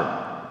other.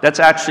 That's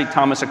actually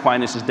Thomas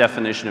Aquinas'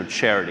 definition of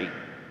charity.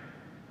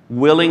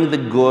 Willing the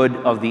good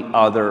of the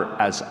other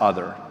as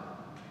other.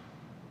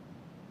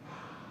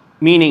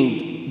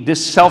 Meaning,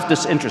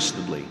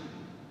 self-disinterestedly.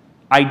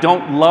 I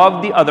don't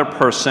love the other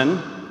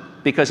person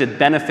because it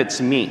benefits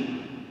me.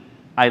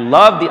 I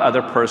love the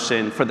other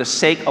person for the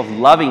sake of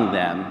loving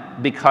them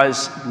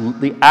because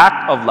the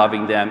act of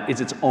loving them is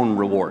its own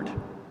reward.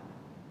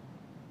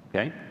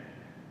 Okay?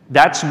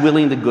 That's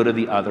willing the good of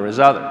the other as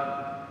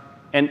other.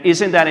 And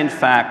isn't that, in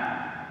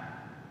fact,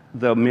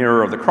 the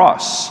mirror of the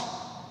cross?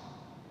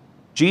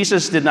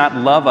 Jesus did not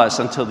love us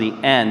until the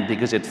end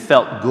because it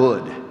felt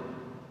good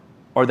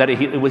or that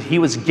he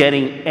was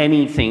getting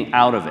anything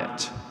out of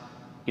it.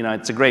 You know,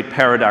 it's a great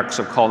paradox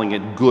of calling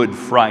it Good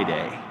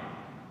Friday.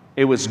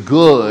 It was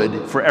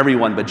good for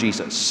everyone but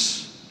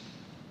Jesus,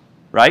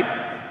 right?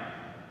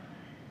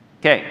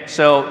 Okay,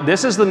 so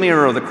this is the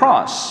mirror of the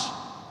cross,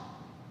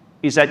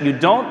 is that you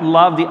don't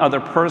love the other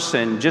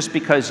person just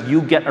because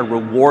you get a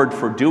reward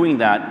for doing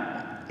that,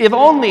 if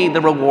only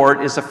the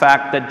reward is the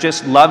fact that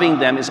just loving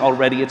them is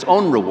already its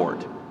own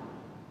reward.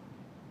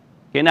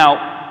 Okay,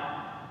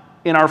 now,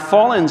 in our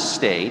fallen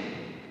state,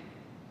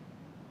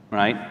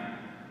 right,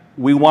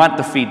 we want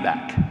the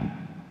feedback,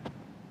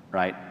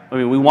 right? I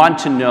mean, we want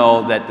to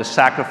know that the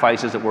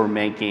sacrifices that we're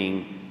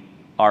making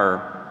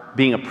are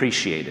being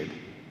appreciated.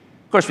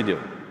 Of course we do,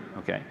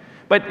 okay?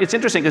 But it's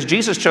interesting because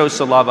Jesus chose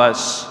to love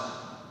us,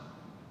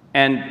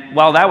 and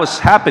while that was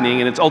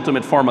happening in its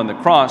ultimate form on the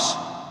cross,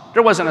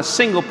 There wasn't a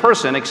single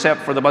person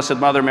except for the Blessed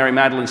Mother, Mary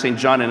Magdalene, St.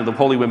 John, and the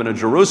holy women of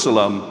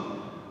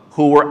Jerusalem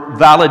who were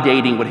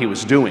validating what he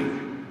was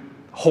doing,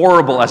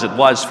 horrible as it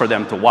was for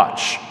them to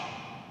watch.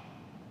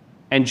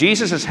 And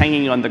Jesus is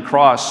hanging on the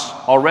cross,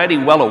 already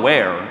well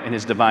aware in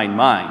his divine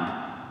mind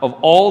of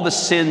all the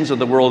sins of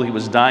the world he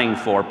was dying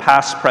for,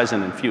 past,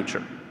 present, and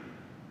future.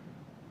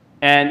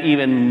 And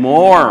even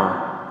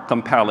more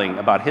compelling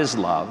about his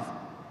love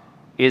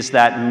is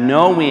that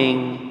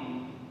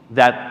knowing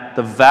that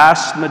the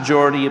vast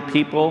majority of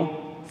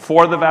people,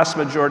 for the vast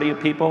majority of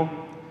people,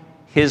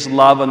 his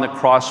love on the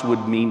cross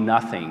would mean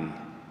nothing.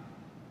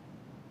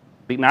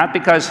 Not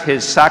because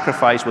his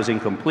sacrifice was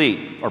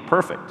incomplete or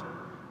perfect,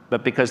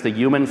 but because the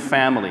human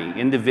family,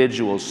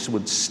 individuals,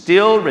 would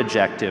still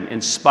reject him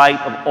in spite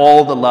of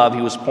all the love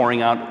he was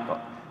pouring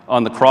out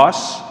on the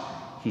cross.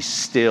 He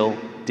still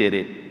did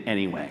it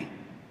anyway.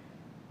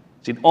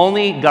 See,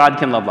 only God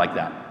can love like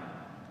that.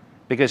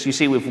 Because you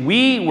see, if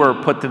we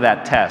were put to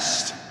that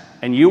test,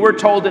 and you were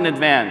told in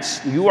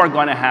advance, you are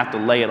going to have to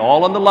lay it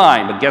all on the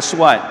line, but guess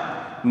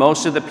what?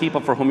 Most of the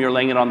people for whom you're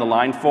laying it on the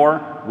line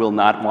for will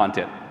not want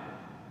it.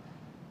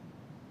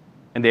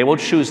 And they will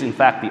choose, in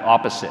fact, the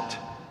opposite.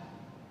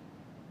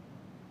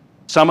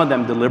 Some of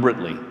them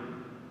deliberately.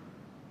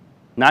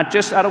 Not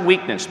just out of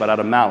weakness, but out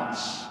of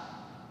malice.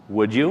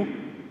 Would you?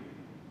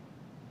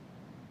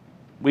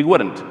 We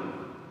wouldn't.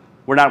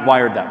 We're not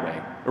wired that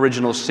way.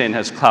 Original sin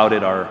has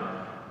clouded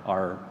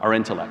our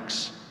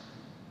intellects.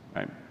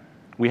 Right?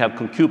 We have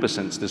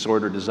concupiscence,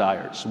 disordered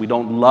desires. We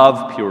don't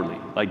love purely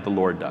like the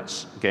Lord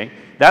does. Okay?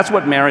 That's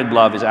what married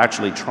love is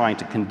actually trying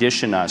to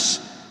condition us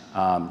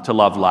to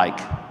love like.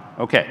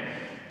 Okay.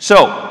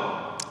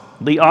 So,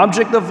 the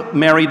object of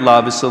married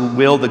love is to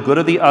will the good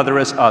of the other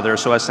as other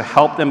so as to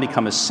help them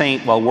become a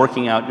saint while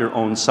working out your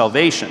own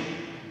salvation.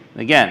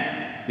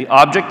 Again, the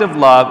object of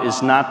love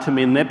is not to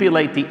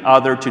manipulate the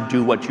other to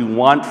do what you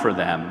want for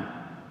them.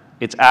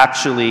 It's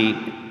actually,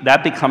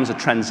 that becomes a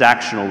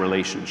transactional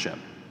relationship.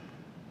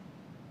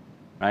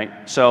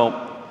 Right?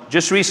 So,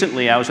 just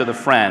recently I was with a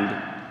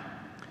friend,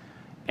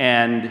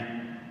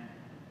 and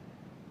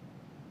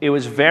it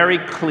was very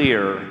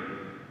clear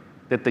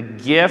that the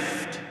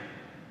gift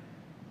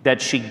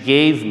that she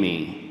gave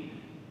me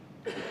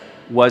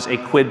was a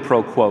quid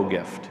pro quo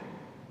gift.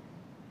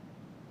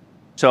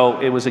 So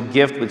it was a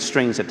gift with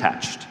strings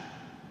attached.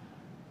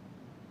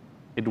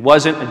 It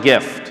wasn't a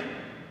gift.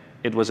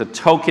 It was a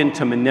token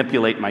to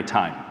manipulate my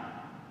time.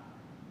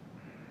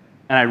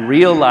 And I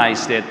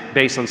realized it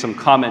based on some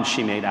comments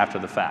she made after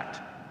the fact.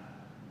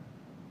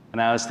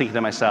 And I was thinking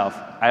to myself,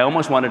 I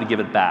almost wanted to give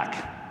it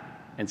back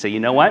and say, you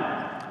know what?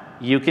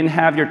 You can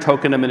have your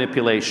token of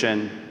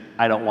manipulation.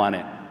 I don't want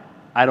it.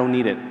 I don't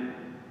need it.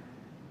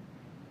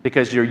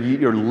 Because you're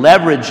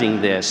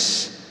leveraging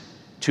this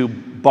to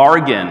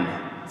bargain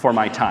for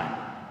my time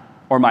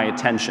or my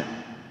attention.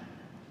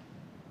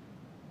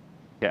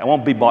 Okay, I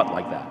won't be bought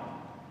like that.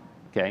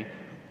 Okay?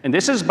 And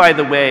this is, by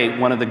the way,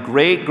 one of the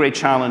great, great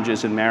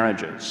challenges in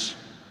marriages.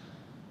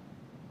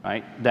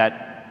 Right?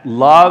 That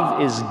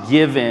love is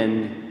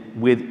given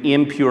with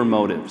impure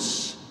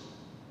motives.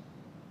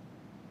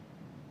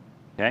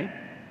 Okay?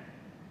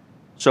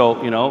 So,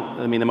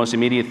 the most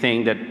immediate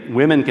thing that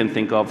women can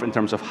think of in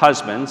terms of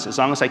husbands, as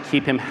long as I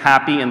keep him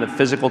happy in the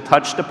physical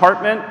touch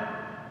department,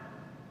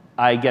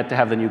 I get to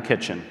have the new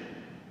kitchen.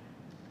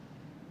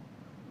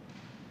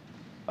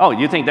 Oh,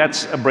 you think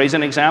that's a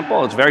brazen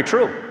example? It's very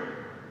true.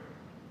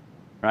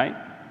 Right?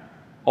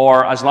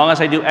 Or as long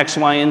as I do X,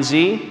 Y, and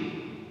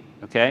Z,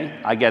 okay,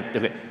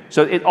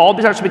 So it all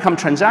starts to become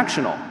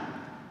transactional.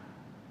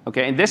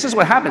 Okay, and this is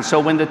what happens. So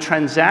when the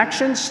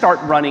transactions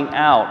start running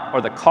out, or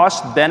the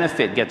cost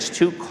benefit gets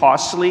too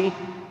costly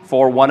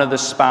for one of the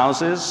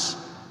spouses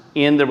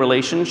in the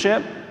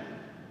relationship,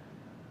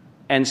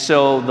 and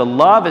so the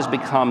love has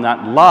become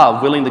not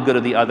love, willing the good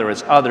of the other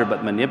as other,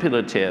 but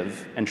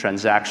manipulative and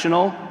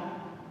transactional,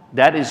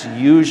 that is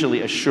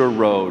usually a sure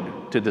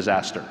road to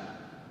disaster.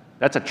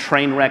 That's a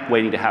train wreck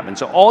waiting to happen.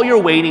 So all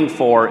you're waiting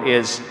for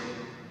is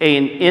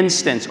an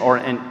instance or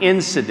an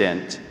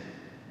incident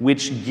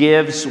which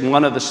gives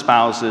one of the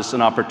spouses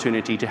an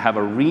opportunity to have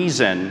a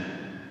reason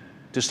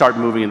to start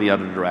moving in the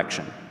other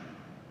direction.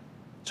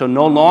 So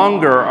no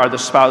longer are the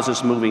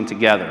spouses moving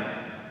together.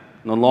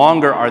 No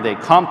longer are they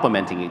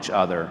complementing each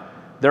other.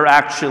 They're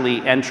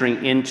actually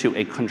entering into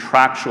a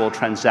contractual,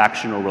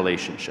 transactional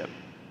relationship.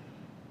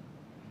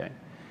 Okay?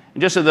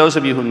 And just so those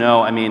of you who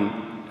know,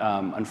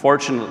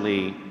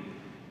 unfortunately,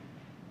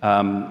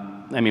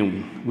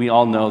 we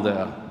all know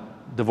the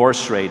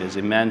divorce rate is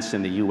immense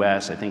in the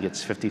U.S. I think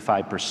it's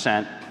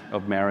 55%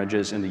 of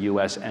marriages in the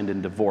U.S. end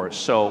in divorce.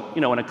 So,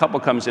 when a couple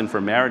comes in for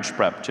marriage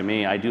prep to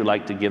me, I do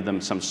like to give them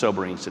some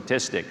sobering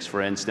statistics.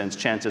 For instance,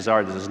 chances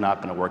are this is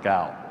not going to work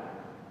out.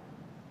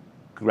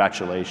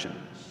 Congratulations.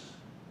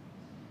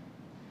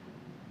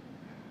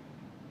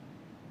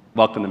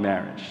 Welcome to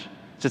marriage.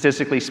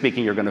 Statistically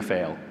speaking, you're going to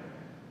fail.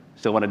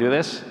 Still want to do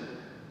this?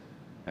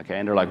 Okay,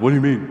 and they're like, what do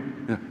you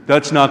mean?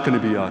 That's not going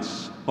to be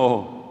us.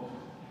 Oh.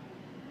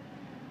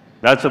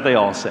 That's what they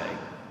all say,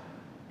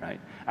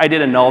 right? I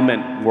did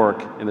annulment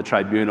work in the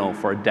tribunal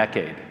for a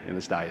decade in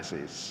this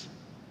diocese.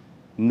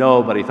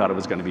 Nobody thought it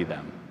was going to be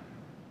them.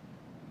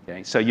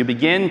 Okay? So you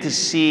begin to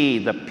see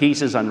the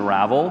pieces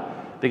unravel,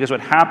 because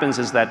what happens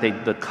is that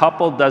the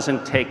couple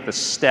doesn't take the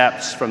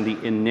steps from the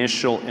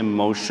initial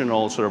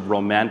emotional sort of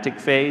romantic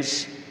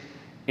phase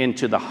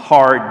into the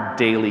hard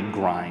daily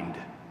grind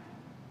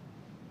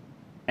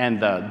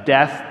and the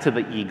death to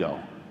the ego.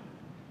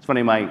 It's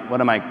funny,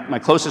 one of my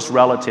closest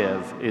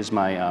relative is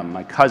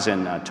my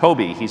cousin,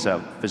 Toby. He's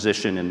a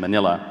physician in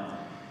Manila.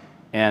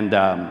 And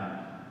I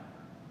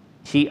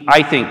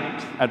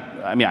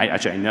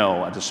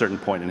know at a certain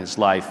point in his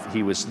life,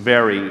 he was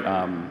very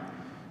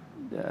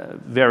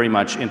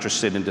much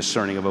interested in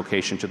discerning a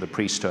vocation to the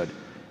priesthood.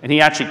 And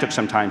he actually took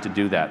some time to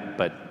do that,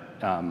 but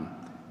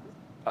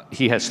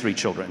he has 3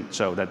 children,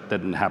 so that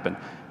didn't happen.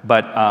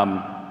 But,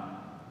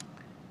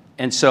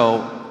 and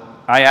so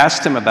I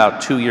asked him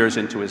about 2 years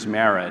into his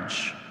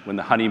marriage, when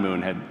the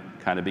honeymoon had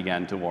kind of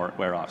began to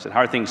wear off. I said,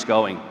 how are things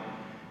going?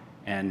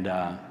 And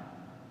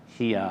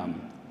he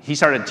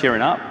started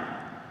tearing up.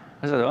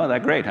 I said, oh,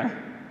 that great, huh?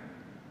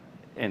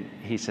 And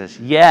he says,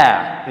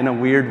 yeah, in a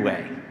weird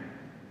way.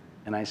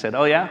 And I said,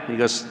 oh yeah? He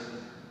goes,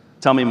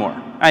 tell me more.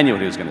 I knew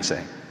what he was going to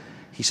say.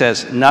 He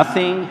says,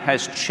 nothing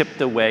has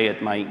chipped away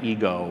at my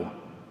ego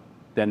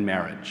than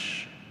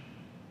marriage.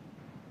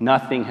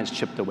 Nothing has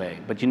chipped away.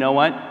 But you know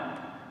what?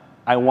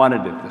 I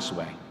wanted it this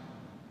way.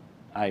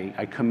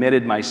 I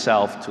committed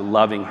myself to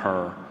loving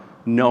her,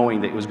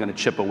 knowing that it was going to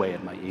chip away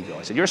at my ego.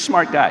 I said, you're a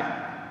smart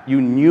guy. You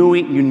knew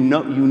it,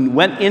 you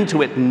went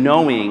into it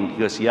knowing. He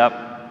goes,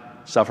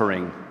 yep,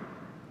 suffering.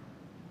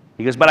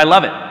 He goes, but I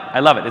love it. I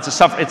love it.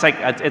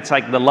 It's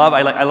like the love.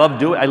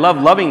 I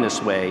love loving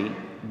this way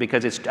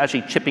because it's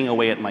actually chipping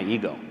away at my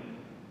ego.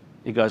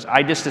 He goes,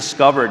 I just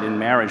discovered in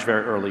marriage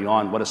very early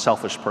on what a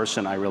selfish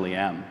person I really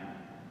am.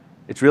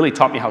 It's really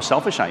taught me how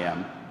selfish I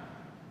am.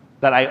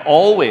 That I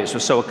always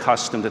was so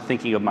accustomed to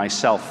thinking of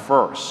myself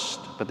first,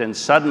 but then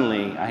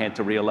suddenly I had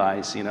to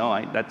realize,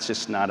 that's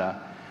just not a.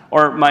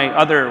 Or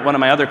one of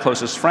my other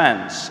closest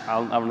friends,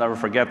 I'll never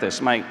forget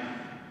this. My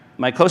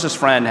closest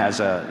friend has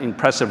an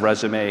impressive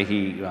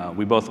resume.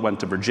 We both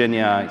went to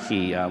Virginia.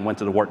 He went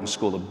to the Wharton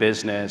School of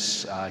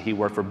Business. He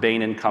worked for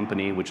Bain &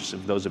 Company, which is,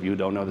 if those of you who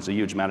don't know, there's a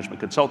huge management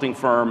consulting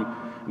firm.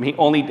 I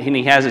mean,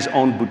 he has his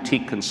own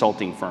boutique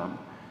consulting firm.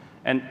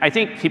 And I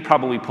think he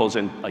probably pulls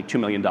in like $2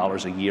 million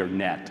a year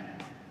net,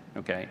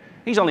 okay?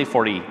 He's only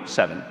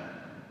 47.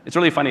 It's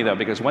really funny though,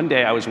 because one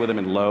day I was with him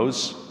in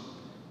Lowe's,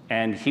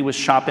 and he was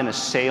shopping a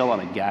sale on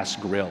a gas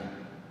grill.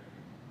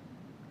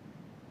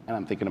 And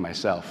I'm thinking to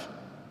myself,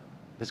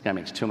 this guy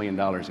makes $2 million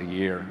a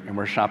year, and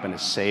we're shopping a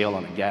sale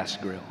on a gas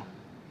grill,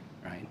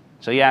 right?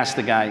 So he asked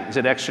the guy, is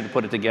it extra to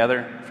put it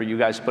together, for you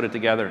guys to put it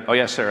together? Oh,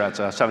 yes, sir, that's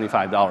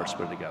 $75 to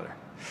put it together.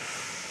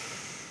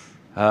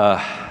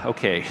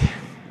 Okay,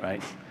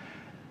 right?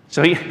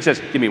 So he says,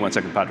 give me 1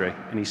 second, Padre,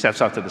 and he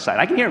steps off to the side.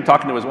 I can hear him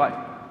talking to his wife.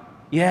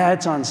 Yeah,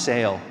 it's on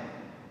sale.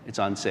 It's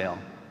on sale.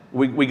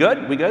 We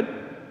good? We good?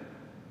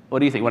 What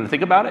do you think? You want to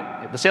think about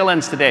it? The sale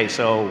ends today,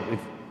 so if,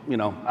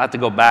 I have to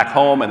go back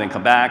home and then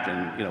come back,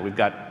 and we've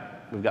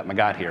got my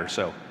God here.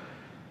 So,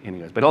 and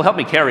he goes, but he'll help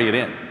me carry it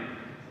in,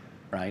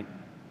 right?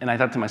 And I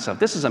thought to myself,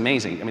 this is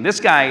amazing. I mean, this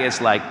guy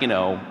is like,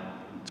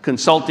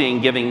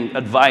 consulting, giving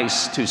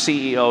advice to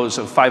CEOs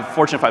of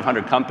Fortune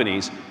 500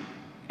 companies,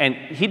 and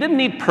he didn't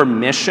need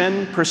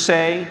permission per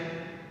se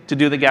to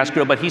do the gas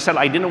grill, but he said,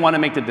 I didn't want to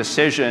make the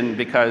decision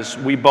because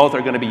we both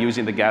are going to be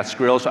using the gas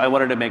grill, so I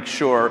wanted to make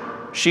sure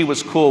she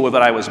was cool with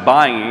what I was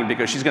buying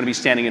because she's going to be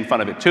standing in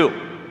front of it too.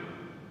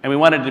 And we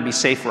wanted it to be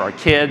safe for our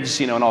kids,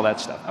 and all that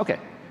stuff. Okay.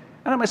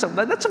 I thought to myself,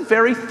 that's a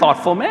very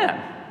thoughtful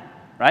man,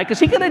 right? Because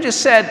he could have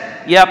just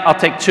said, yep, I'll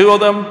take 2 of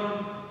them,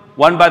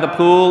 one by the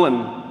pool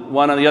and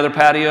one on the other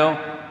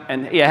patio,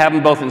 and yeah, have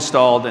them both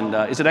installed, and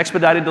is it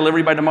expedited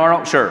delivery by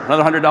tomorrow? Sure,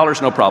 another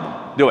 $100, no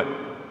problem, do it.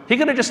 He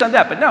could have just done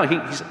that, but no,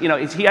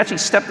 he actually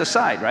stepped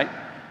aside, right?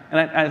 And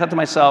I thought to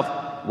myself,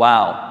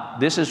 wow,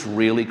 this is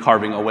really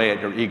carving away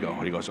at your ego.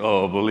 And he goes,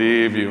 oh,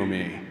 believe you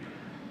me,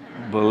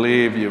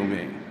 believe you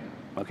me.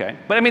 Okay,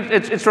 but I mean,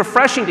 it's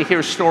refreshing to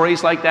hear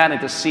stories like that and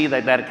to see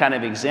that kind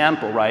of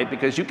example, right?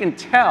 Because you can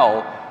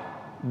tell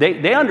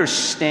they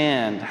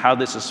understand how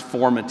this is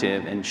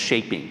formative and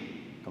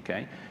shaping,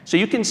 okay? So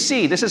you can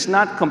see this is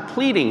not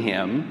completing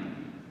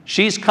him,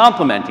 she's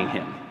complementing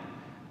him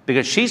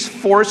because she's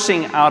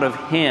forcing out of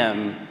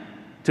him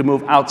to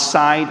move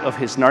outside of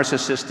his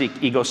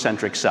narcissistic,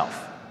 egocentric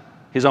self,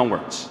 his own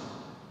words,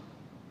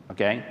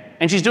 okay?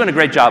 And she's doing a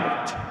great job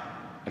of it,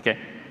 okay?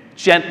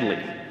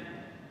 Gently.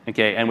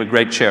 Okay, and with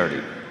great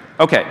charity.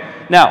 Okay,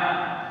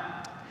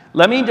 now,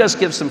 let me just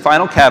give some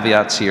final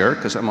caveats here,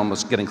 because I'm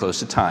almost getting close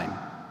to time.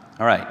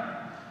 All right.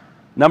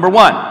 Number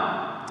 1,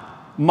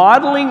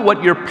 modeling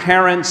what your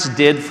parents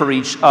did for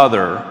each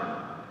other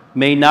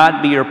may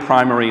not be your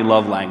primary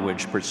love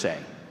language per se.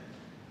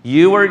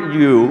 You are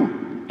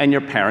you, and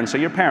your parents are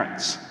your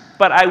parents.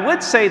 But I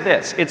would say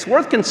this, it's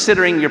worth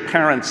considering your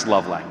parents'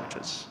 love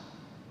languages.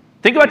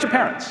 Think about your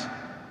parents.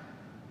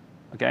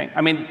 Okay?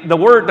 I mean, the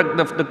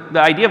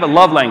idea of a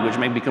love language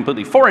may be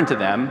completely foreign to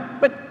them,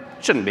 but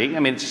it shouldn't be. I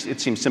mean,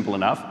 it seems simple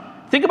enough.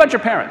 Think about your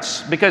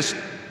parents, because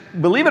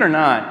believe it or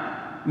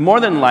not, more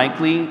than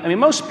likely, I mean,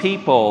 most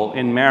people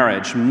in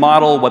marriage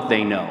model what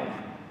they know.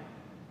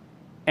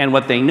 And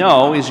what they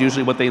know is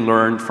usually what they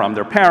learned from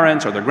their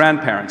parents or their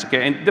grandparents.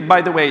 Okay? And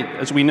by the way,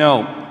 as we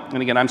know,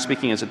 and again, I'm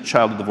speaking as a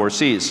child of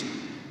divorcees,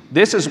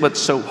 this is what's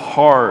so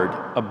hard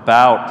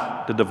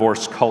about the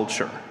divorce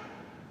culture,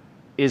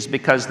 is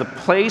because the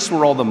place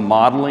where all the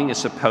modeling is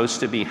supposed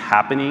to be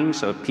happening,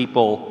 so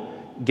people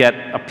get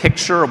a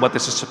picture of what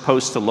this is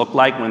supposed to look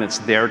like when it's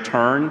their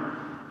turn,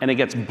 and it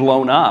gets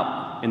blown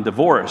up in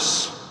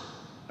divorce,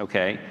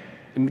 okay?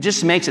 It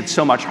just makes it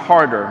so much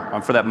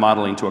harder for that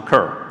modeling to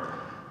occur.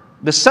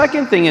 The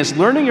second thing is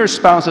learning your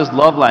spouse's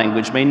love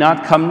language may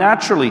not come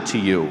naturally to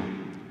you.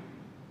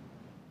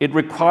 It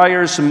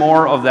requires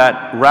more of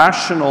that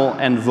rational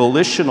and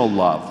volitional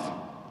love,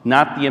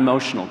 not the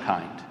emotional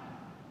kind.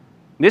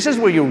 This is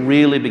where you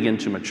really begin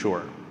to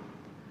mature.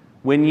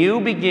 When you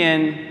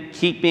begin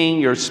keeping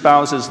your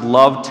spouse's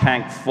love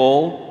tank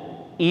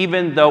full,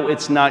 even though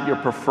it's not your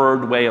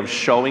preferred way of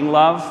showing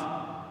love,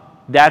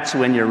 that's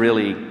when you're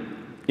really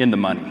in the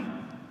money.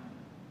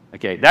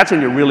 Okay, that's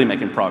when you're really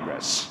making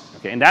progress.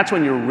 Okay, and that's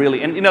when you're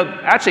really, and you know,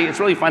 actually it's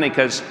really funny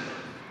because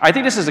I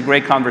think this is a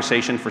great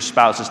conversation for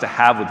spouses to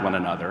have with one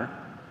another.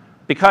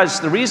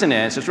 Because the reason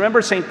is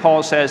remember St.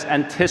 Paul says,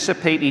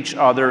 anticipate each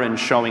other in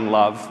showing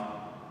love.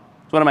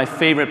 It's one of my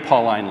favorite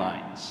Pauline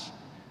lines.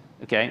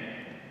 Okay?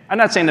 I'm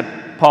not saying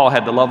that Paul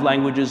had the love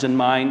languages in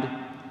mind,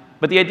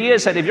 but the idea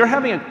is that if you're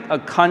having a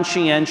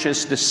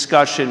conscientious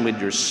discussion with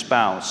your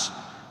spouse,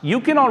 you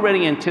can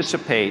already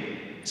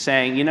anticipate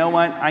saying, you know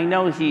what, I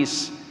know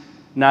he's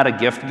not a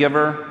gift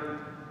giver,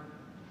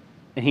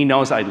 and he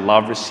knows I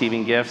love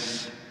receiving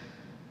gifts.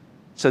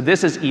 So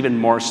this is even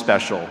more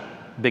special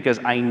because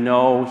I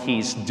know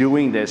he's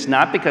doing this,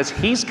 not because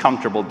he's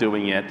comfortable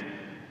doing it,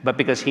 but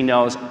because he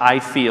knows I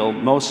feel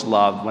most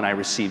loved when I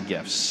receive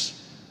gifts.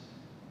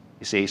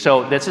 You see,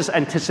 so this is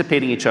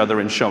anticipating each other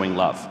and showing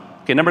love.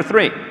 Okay, number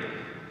 3,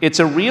 it's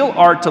a real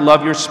art to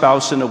love your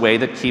spouse in a way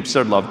that keeps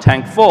their love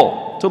tank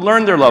full, to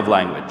learn their love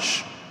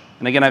language.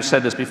 And again, I've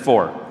said this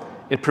before.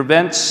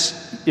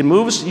 It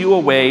moves you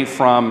away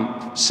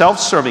from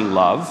self-serving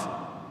love,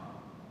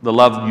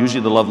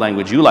 usually the love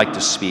language you like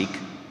to speak,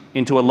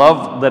 into a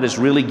love that is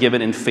really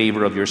given in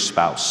favor of your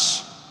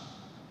spouse.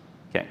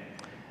 Okay.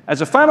 As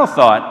a final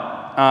thought,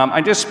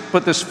 I just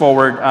put this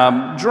forward.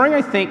 During,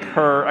 I think,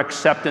 her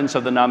acceptance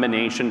of the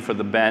nomination for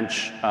the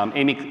bench,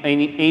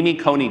 Amy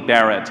Coney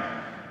Barrett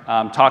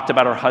talked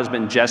about her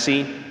husband,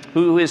 Jesse,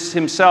 who is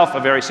himself a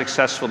very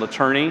successful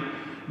attorney.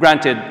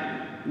 Granted,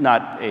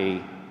 not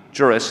a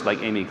jurist like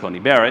Amy Coney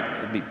Barrett.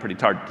 It'd be pretty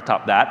hard to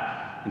top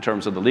that in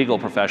terms of the legal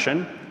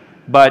profession.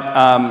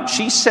 But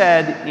she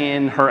said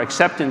in her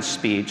acceptance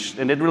speech,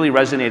 and it really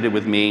resonated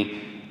with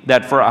me,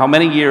 that for how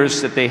many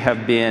years that they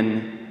have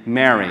been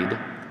married,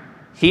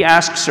 he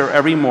asks her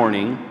every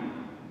morning,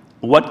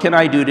 what can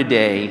I do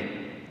today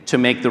to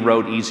make the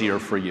road easier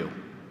for you?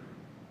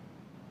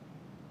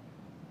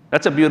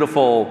 That's a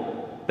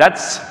beautiful,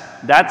 that's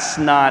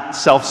not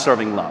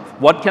self-serving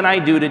love. What can I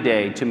do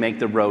today to make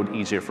the road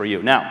easier for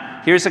you?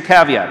 Now, here's a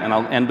caveat, and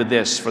I'll end with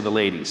this for the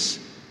ladies.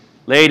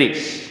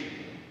 Ladies,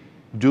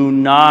 do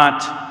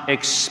not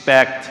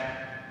expect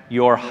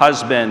your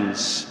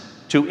husbands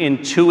to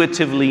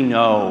intuitively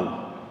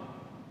know.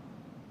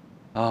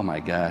 Oh my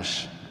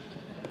gosh.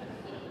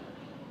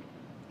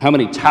 How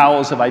many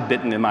towels have I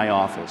bitten in my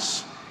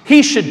office?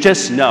 He should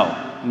just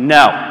know.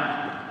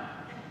 No,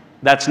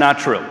 that's not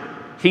true.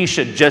 He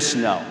should just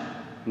know.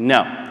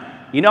 No.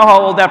 You know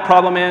how old that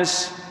problem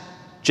is?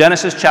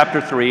 Genesis chapter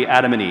 3,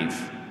 Adam and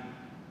Eve.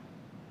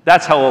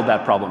 That's how old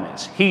that problem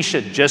is. He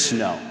should just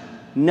know.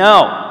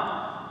 No.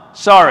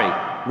 Sorry,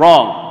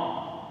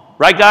 wrong.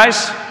 Right,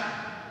 guys?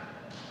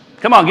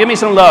 Come on, give me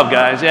some love,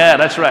 guys. Yeah,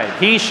 that's right.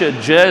 He should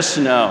just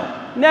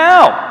know.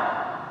 No.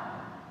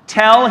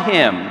 Tell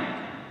him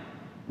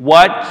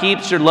what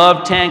keeps your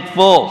love tank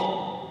full.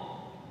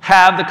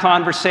 Have the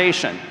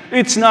conversation.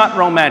 It's not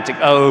romantic.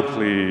 Oh,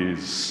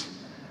 please.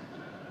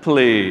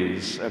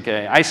 Please,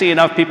 okay? I see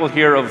enough people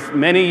here of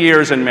many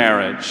years in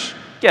marriage.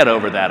 Get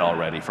over that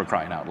already, for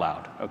crying out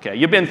loud, okay?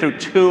 You've been through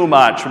too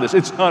much for this.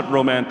 It's not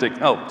romantic.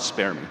 Oh,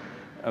 spare me,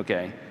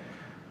 okay?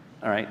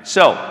 All right,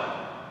 so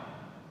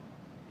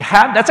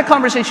that's a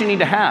conversation you need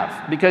to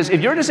have, because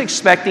if you're just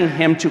expecting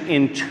him to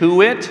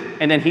intuit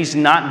and then he's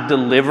not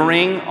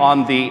delivering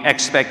on the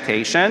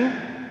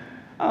expectation,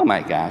 oh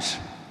my gosh.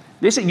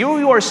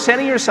 You are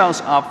setting yourselves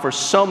up for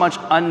so much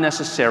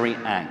unnecessary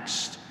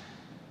angst.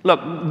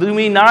 Look, do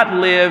we not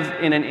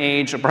live in an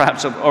age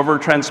perhaps of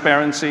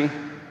over-transparency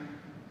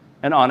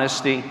and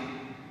honesty?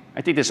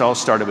 I think this all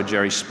started with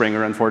Jerry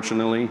Springer,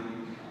 unfortunately.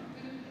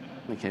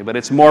 Okay, but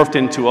it's morphed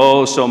into,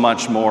 oh, so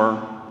much more.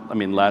 I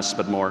mean, less,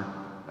 but more.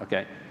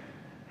 Okay.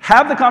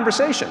 Have the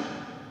conversation.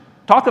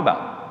 Talk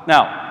about it.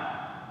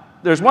 Now,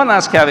 there's one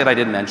last caveat I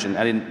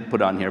didn't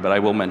put on here, but I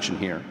will mention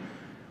here.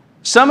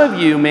 Some of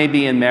you may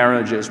be in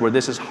marriages where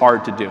this is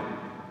hard to do.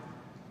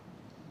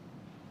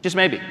 Just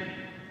maybe.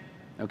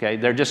 Okay,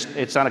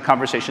 it's not a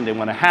conversation they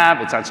want to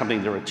have, it's not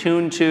something they're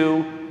attuned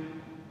to.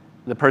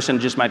 The person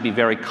just might be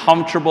very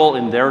comfortable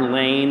in their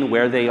lane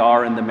where they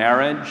are in the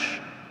marriage,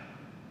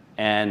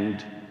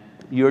 and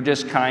you're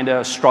just kind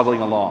of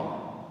struggling along.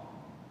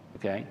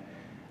 Okay?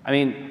 I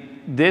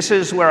mean, this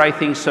is where I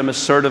think some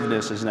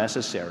assertiveness is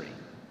necessary.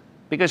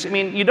 Because, I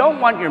mean, you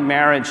don't want your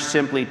marriage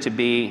simply to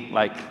be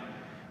like,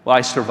 well,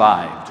 I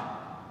survived.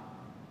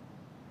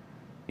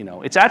 You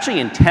know, it's actually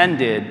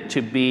intended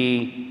to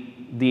be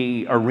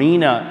the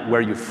arena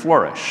where you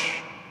flourish,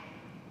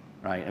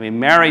 right? I mean,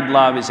 married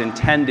love is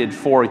intended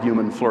for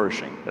human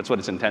flourishing. That's what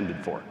it's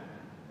intended for,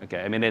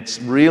 okay? I mean,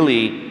 it's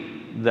really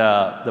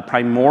the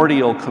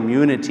primordial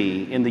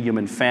community in the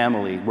human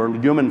family where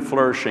human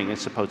flourishing is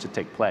supposed to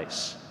take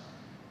place.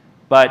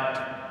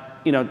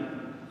 But, you know,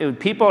 if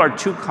people are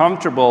too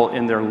comfortable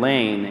in their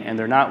lane and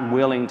they're not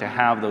willing to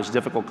have those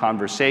difficult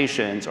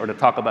conversations or to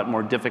talk about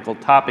more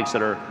difficult topics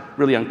that are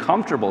really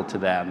uncomfortable to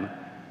them,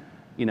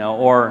 you know,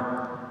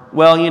 or,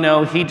 well, you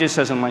know, he just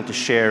doesn't like to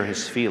share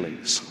his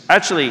feelings.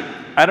 Actually,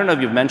 I don't know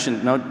if you've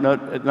mentioned,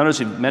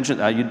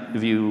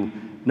 if you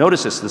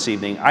noticed this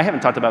evening, I haven't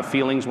talked about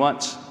feelings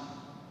once.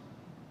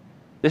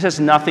 This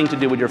has nothing to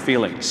do with your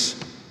feelings.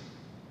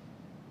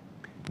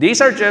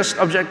 These are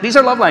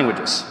love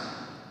languages.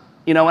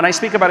 You know, when I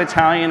speak about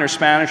Italian or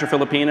Spanish or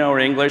Filipino or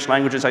English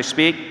languages I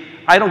speak,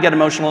 I don't get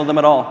emotional in them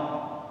at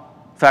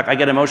all. In fact, I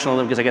get emotional in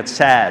them because I get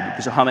sad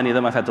because of how many of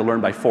them I've had to learn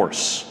by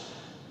force,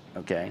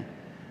 okay?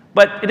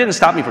 But it didn't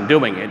stop me from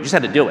doing it, you just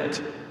had to do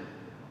it.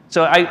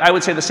 So I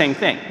would say the same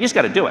thing, you just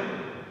got to do it.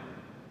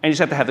 And you just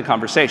have to have the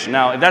conversation.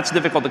 Now, if that's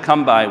difficult to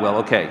come by, well,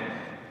 okay,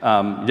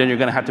 then you're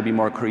going to have to be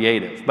more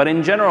creative. But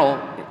in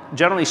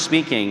generally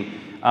speaking,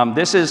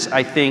 this is,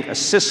 I think, a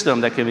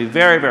system that can be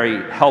very,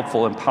 very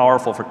helpful and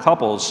powerful for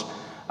couples,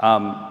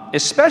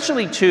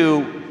 especially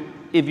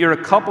if you're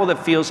a couple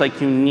that feels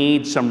like you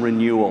need some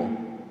renewal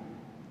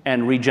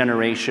and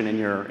regeneration in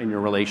your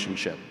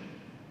relationship,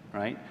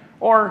 right?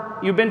 Or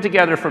you've been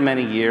together for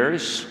many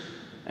years,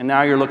 and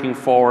now you're looking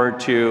forward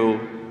to,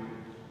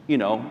 you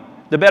know,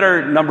 the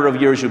better number of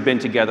years you've been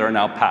together are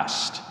now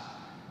past.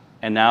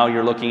 And now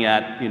you're looking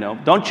at, you know,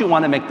 don't you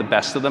want to make the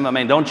best of them? I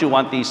mean, don't you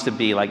want these to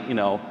be like, you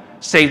know,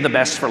 save the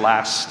best for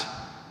last,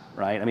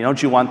 right? I mean,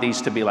 don't you want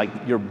these to be like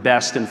your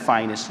best and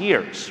finest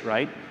years,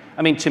 right?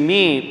 I mean, to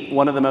me,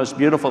 one of the most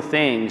beautiful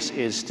things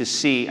is to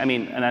see, I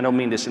mean, and I don't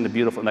mean this in the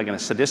beautiful, like in a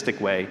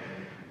sadistic way,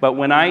 but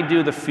when I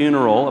do the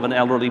funeral of an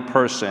elderly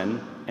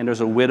person, and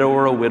there's a widow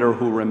or a widow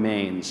who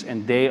remains,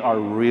 and they are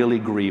really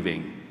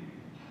grieving.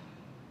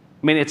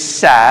 I mean, it's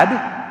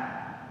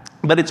sad,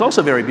 but it's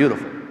also very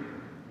beautiful.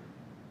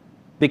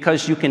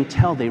 Because you can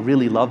tell they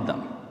really love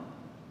them,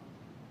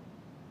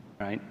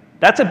 right?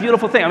 That's a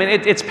beautiful thing. I mean,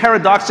 it's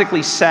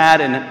paradoxically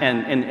sad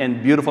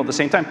and beautiful at the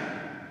same time.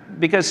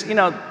 Because, you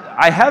know,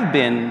 I have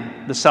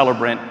been the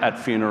celebrant at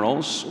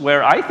funerals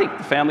where I think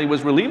the family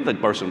was relieved that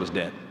the person was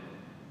dead.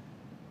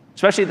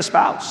 Especially the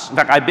spouse. In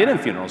fact, I've been in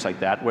funerals like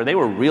that where they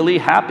were really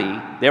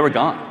happy they were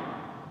gone.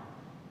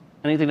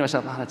 And you think to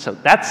myself, oh,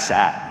 that's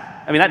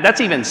sad. I mean,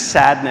 that's even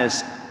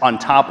sadness on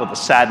top of the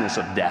sadness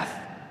of death,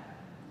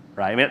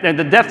 right? I mean, and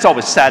the death's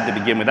always sad to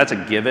begin with, that's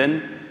a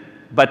given.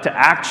 But to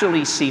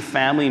actually see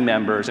family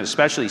members, and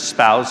especially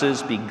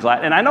spouses, be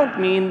glad, and I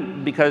don't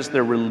mean because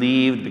they're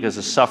relieved because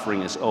the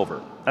suffering is over.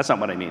 That's not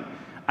what I mean.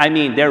 I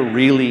mean they're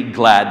really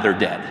glad they're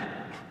dead.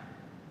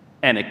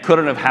 And it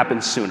couldn't have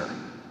happened sooner.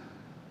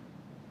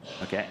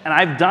 Okay? And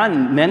I've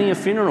done many a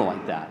funeral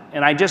like that.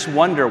 And I just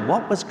wonder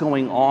what was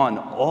going on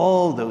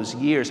all those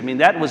years. I mean,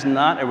 that was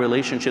not a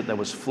relationship that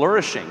was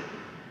flourishing.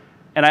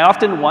 And I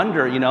often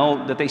wonder, you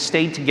know, that they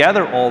stayed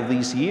together all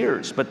these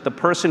years, but the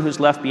person who's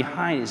left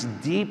behind is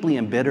deeply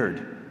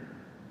embittered.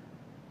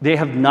 They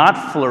have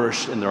not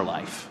flourished in their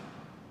life.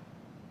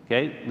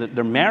 Okay?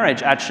 Their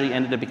marriage actually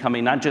ended up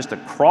becoming not just a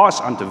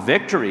cross onto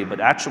victory, but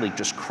actually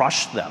just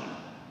crushed them.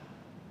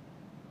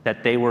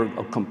 That they were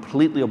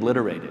completely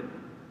obliterated.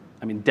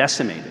 I mean,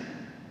 decimated.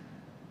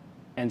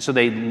 And so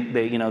they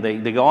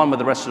go on with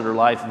the rest of their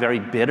life very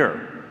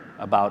bitter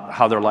about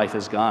how their life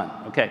has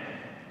gone. Okay.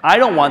 I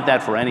don't want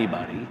that for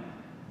anybody,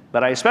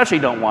 but I especially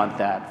don't want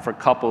that for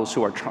couples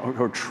who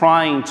are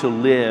trying to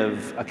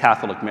live a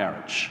Catholic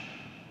marriage,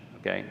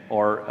 okay,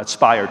 or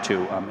aspire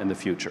to in the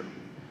future.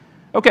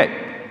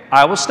 Okay,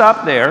 I will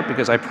stop there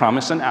because I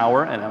promised an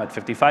hour and I'm at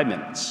 55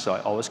 minutes, so I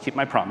always keep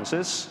my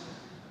promises.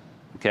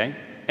 Okay,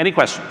 any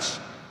questions?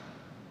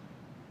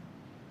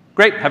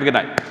 Great, have a good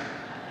night.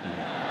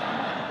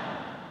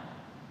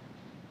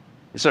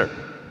 Yes, sir.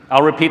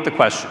 I'll repeat the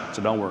question,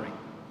 so don't worry.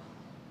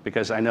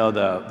 Because I know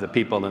the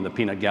people in the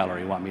peanut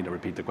gallery want me to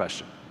repeat the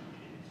question.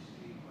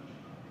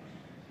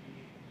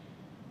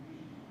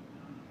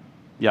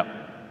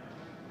 Yeah.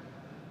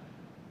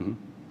 Mm-hmm.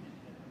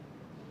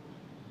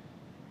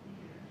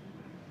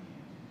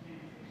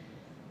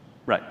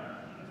 Right.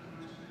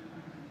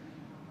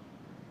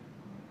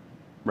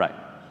 Right.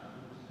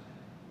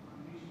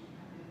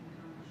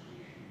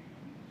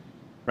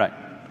 Right.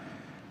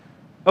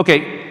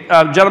 Okay,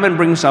 gentleman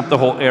brings up the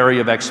whole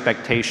area of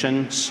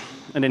expectations.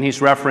 And then he's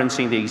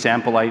referencing the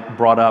example I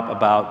brought up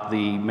about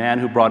the man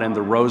who brought in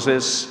the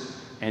roses,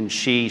 and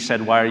she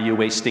said, "Why are you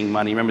wasting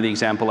money?" Remember the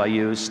example I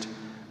used?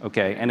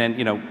 Okay, and then,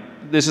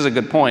 this is a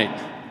good point.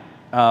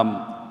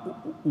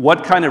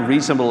 What kind of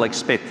reasonable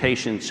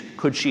expectations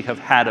could she have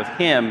had of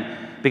him?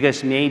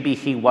 Because maybe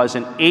he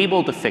wasn't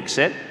able to fix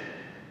it,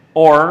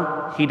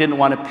 or he didn't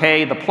want to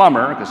pay the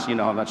plumber, because you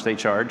know how much they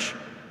charge,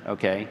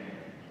 okay,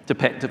 to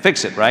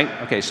fix it, right?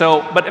 Okay,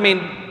 so, but I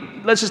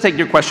mean, let's just take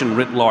your question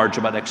writ large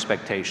about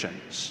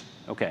expectations.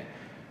 Okay,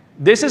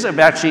 this is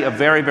actually a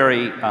very,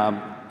 very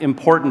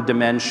important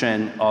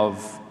dimension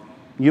of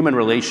human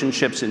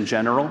relationships in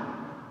general,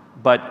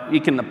 but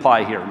it can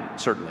apply here,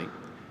 certainly.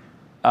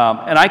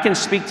 And I can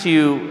speak to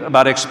you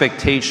about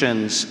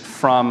expectations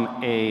from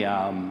a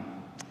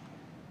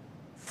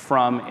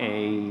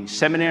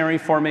seminary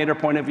formator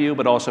point of view,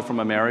 but also from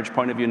a marriage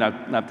point of view,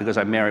 not because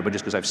I'm married, but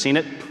just because I've seen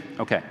it.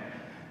 Okay.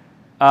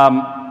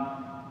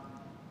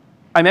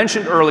 I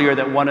mentioned earlier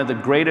that one of the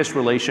greatest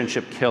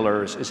relationship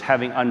killers is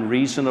having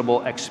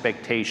unreasonable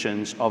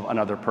expectations of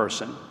another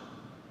person.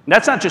 And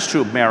that's not just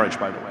true of marriage,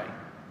 by the way.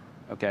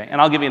 Okay,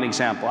 and I'll give you an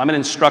example. I'm an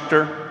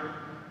instructor,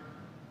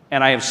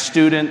 and I have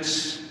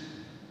students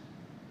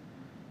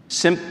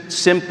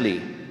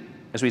simply,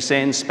 as we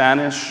say in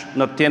Spanish,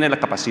 no tiene la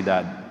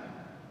capacidad.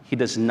 He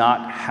does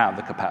not have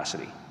the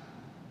capacity.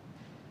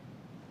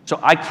 So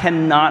I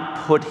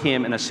cannot put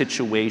him in a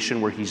situation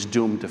where he's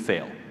doomed to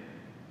fail.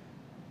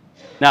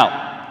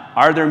 Now,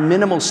 are there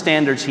minimal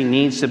standards he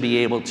needs to be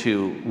able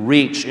to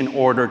reach in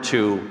order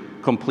to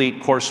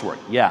complete coursework?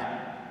 Yeah.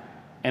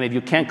 And if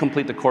you can't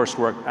complete the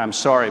coursework, I'm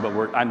sorry,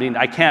 but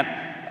I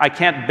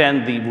can't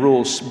bend the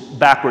rules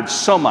backwards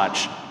so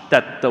much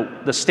that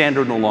the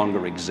standard no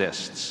longer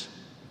exists.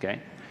 Okay?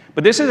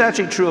 But this is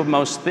actually true of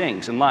most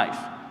things in life.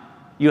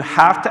 You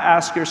have to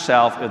ask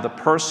yourself if the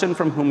person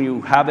from whom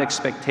you have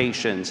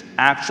expectations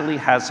actually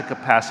has the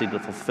capacity to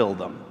fulfill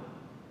them.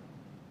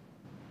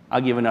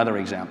 I'll give another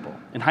example.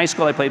 In high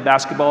school, I played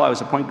basketball. I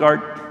was a point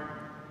guard.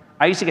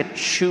 I used to get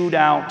chewed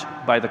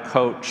out by the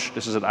coach.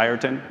 This is at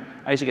Ireton.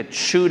 I used to get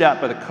chewed out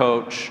by the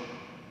coach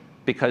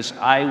because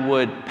I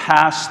would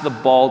pass the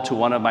ball to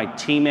one of my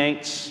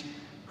teammates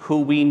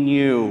who we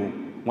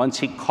knew, once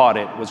he caught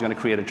it, was going to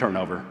create a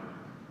turnover.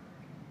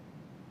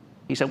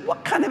 He said,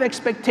 "What kind of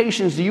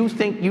expectations do you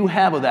think you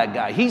have of that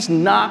guy? He's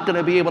not going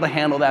to be able to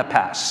handle that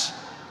pass."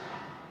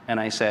 And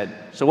I said,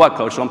 "So what,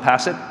 coach? Don't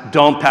pass it?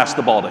 Don't pass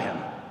the ball to him.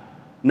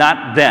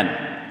 Not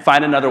then.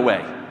 Find another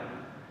way."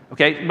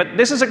 Okay? But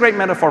this is a great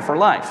metaphor for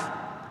life.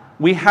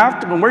 We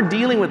have to, when we're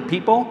dealing with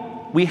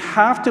people, we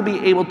have to be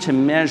able to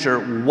measure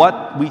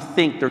what we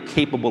think they're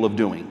capable of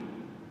doing.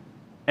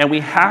 And we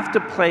have to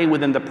play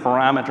within the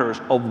parameters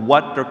of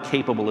what they're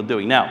capable of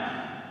doing.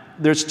 Now,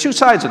 there's two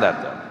sides of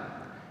that, though.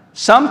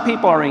 Some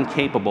people are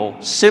incapable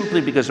simply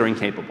because they're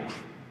incapable.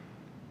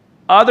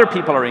 Other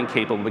people are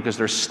incapable because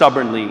they're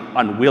stubbornly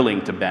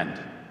unwilling to bend.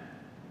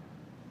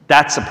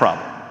 That's a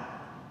problem.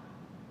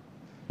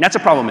 That's a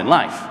problem in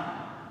life.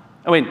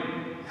 I mean,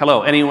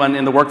 hello, anyone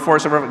in the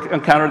workforce ever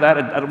encountered that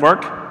at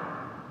work?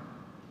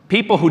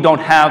 People who don't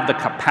have the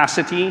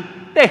capacity,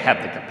 they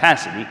have the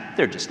capacity,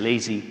 they're just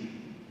lazy.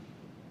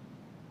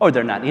 Or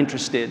they're not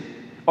interested,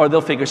 or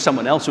they'll figure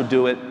someone else will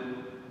do it.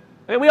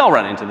 I mean, we all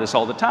run into this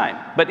all the time.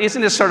 But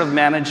isn't this sort of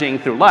managing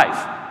through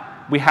life?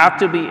 We have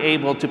to be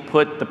able to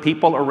put the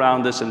people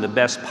around us in the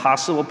best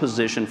possible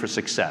position for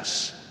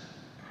success.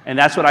 And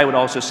that's what I would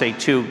also say,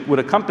 too, would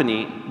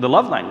accompany the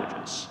love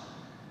languages.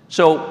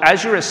 So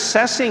as you're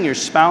assessing your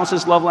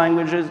spouse's love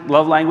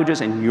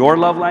languages and your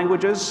love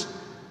languages,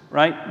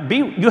 right,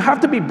 you have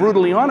to be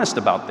brutally honest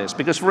about this.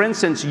 Because, for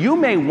instance, you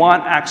may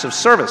want acts of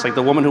service, like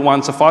the woman who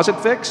wants a faucet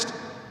fixed,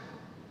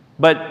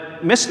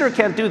 but Mr.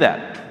 can't do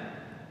that.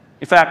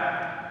 In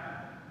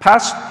fact,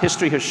 past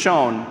history has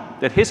shown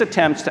that his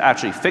attempts to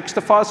actually fix the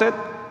faucet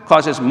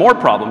causes more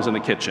problems in the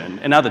kitchen,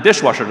 and now the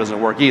dishwasher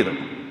doesn't work either.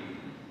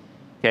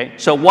 Okay,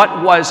 so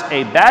what was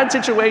a bad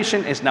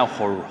situation is now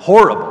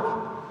horrible.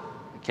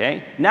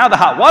 Okay, now the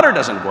hot water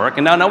doesn't work,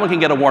 and now no one can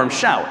get a warm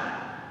shower.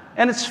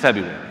 And it's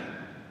February.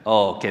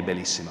 Oh, que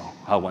bellissimo,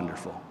 how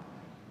wonderful.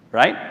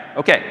 Right?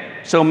 Okay,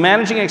 so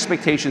managing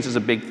expectations is a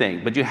big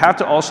thing, but you have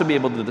to also be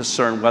able to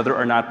discern whether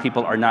or not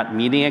people are not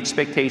meeting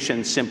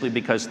expectations simply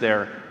because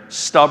they're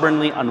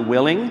stubbornly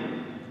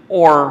unwilling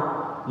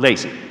or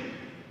lazy.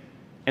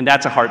 And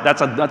that's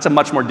a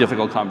much more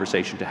difficult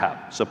conversation to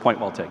have. So point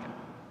well taken.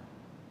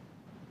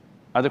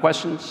 Other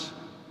questions?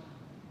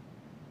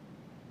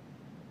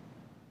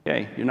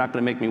 Okay, you're not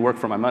going to make me work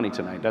for my money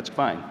tonight. That's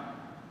fine.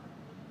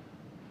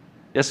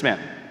 Yes, ma'am.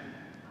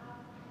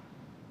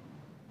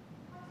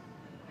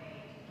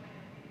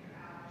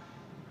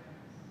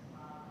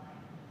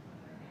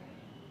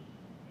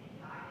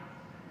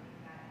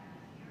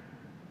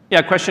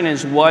 Yeah, question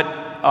is, what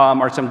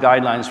are some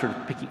guidelines for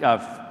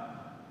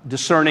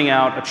discerning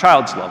out a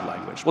child's love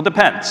language? Well, it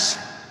depends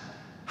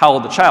how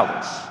old the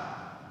child is,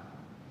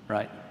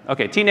 right?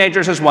 Okay,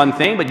 teenagers is one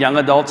thing, but young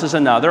adults is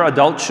another.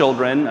 Adult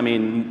children, I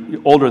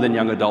mean, older than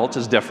young adults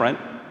is different,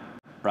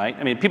 right?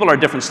 I mean, people are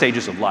at different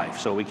stages of life,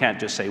 so we can't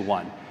just say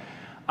one.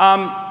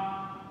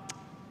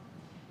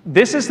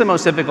 This is the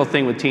most difficult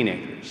thing with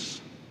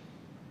teenagers,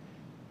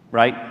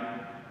 right?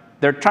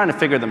 They're trying to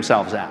figure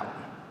themselves out.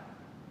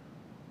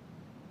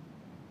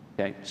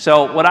 Okay,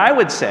 so what I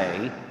would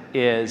say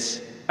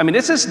is, I mean,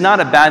 this is not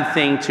a bad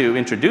thing to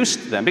introduce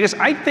to them, because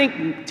I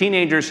think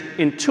teenagers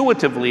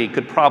intuitively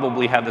could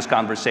probably have this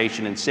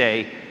conversation and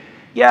say,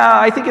 yeah,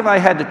 I think if I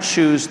had to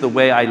choose the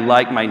way I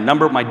like my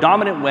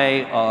dominant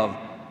way of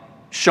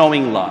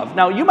showing love.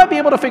 Now, you might be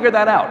able to figure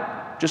that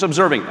out, just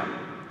observing them.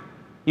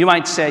 You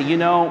might say, you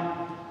know,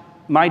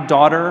 my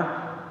daughter,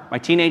 my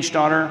teenage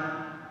daughter,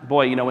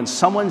 boy, you know, when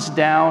someone's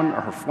down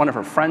or one of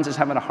her friends is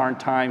having a hard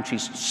time,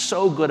 she's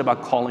so good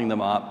about calling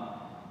them up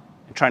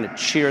and trying to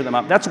cheer them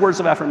up. That's words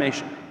of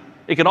affirmation.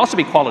 It could also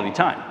be quality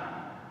time,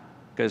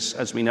 because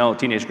as we know,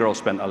 teenage girls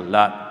spend a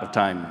lot of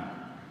time.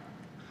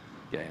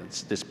 Yeah,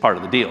 it's this part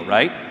of the deal,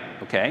 right?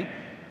 Okay.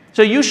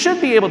 So you should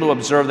be able to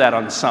observe that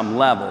on some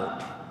level.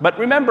 But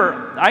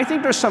remember, I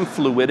think there's some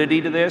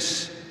fluidity to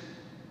this.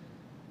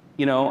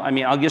 You know, I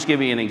mean, I'll just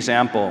give you an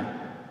example.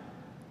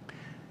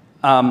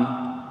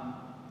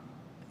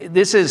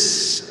 This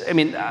is, I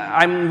mean,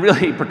 I'm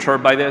really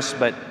perturbed by this,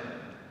 but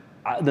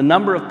the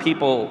number of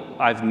people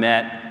I've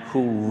met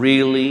who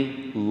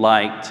really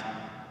liked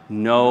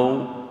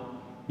no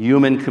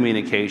human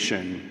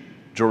communication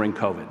during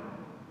COVID.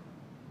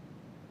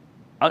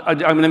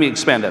 Let me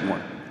expand that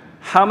more.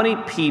 How many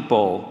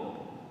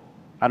people,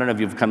 I don't know if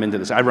you've come into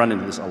this, I run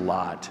into this a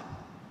lot.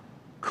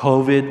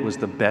 COVID was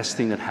the best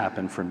thing that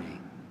happened for me.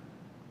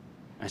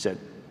 I said,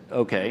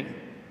 okay.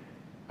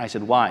 I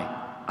said, why?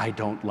 I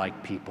don't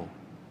like people.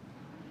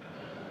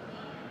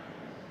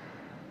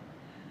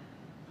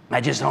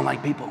 I just don't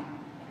like people.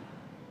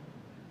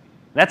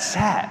 That's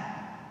sad.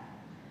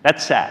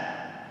 That's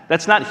sad.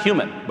 That's not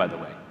human, by the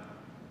way,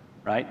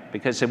 right?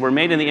 Because if we're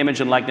made in the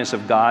image and likeness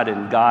of God,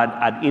 and God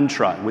ad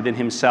intra, within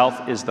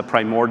himself, is the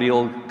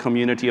primordial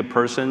community of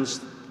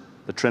persons,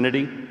 the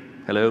Trinity.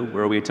 Hello,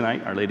 where are we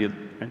tonight? Our Lady of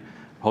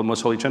the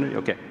Most Holy Trinity?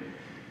 Okay.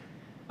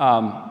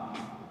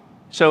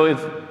 So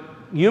if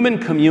human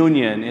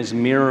communion is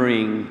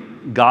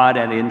mirroring God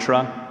ad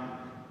intra,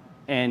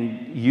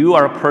 and you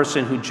are a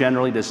person who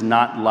generally does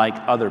not like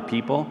other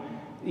people,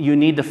 you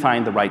need to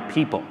find the right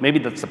people. Maybe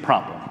that's the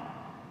problem,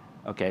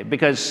 okay?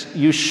 Because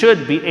you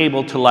should be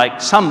able to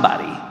like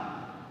somebody,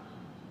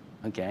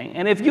 okay?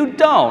 And if you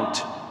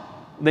don't,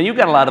 then you've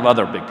got a lot of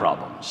other big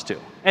problems too.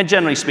 And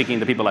generally speaking,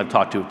 the people I've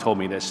talked to have told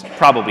me this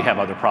probably have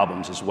other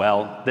problems as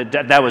well.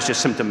 That was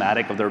just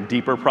symptomatic of their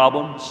deeper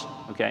problems,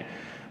 okay?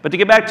 But to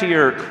get back to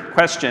your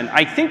question,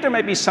 I think there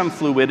might be some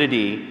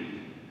fluidity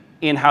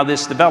in how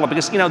this developed,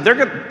 because, you know, they're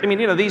gonna, I mean,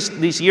 you know,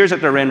 these years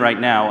that they're in right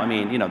now, I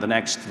mean, you know, the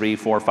next 3,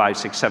 4, 5,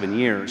 6, 7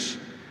 years,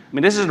 I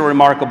mean, this is a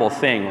remarkable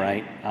thing,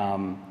 right?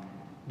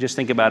 Just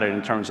think about it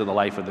in terms of the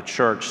life of the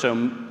church.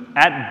 So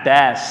at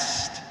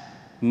best,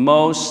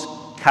 most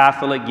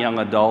Catholic young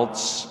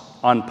adults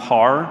on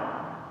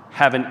par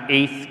have an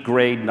 8th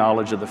grade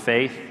knowledge of the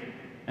faith,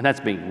 and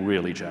that's being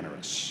really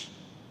generous.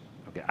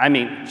 Okay, I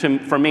mean,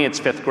 for me, it's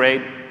 5th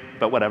grade,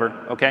 but whatever,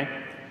 okay?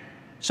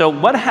 So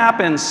what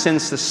happens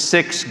since the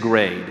 6th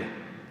grade?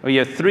 Well, you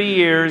have 3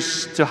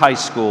 years to high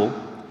school,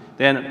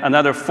 then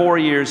another 4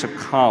 years of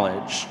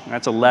college.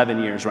 That's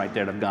 11 years right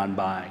there that have gone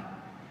by.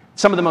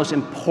 Some of the most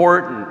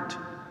important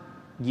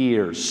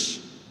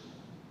years.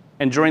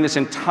 And during this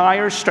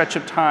entire stretch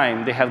of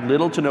time, they have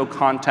little to no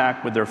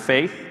contact with their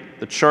faith,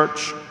 the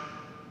church.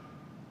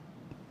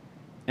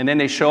 And then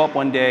they show up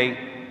one day,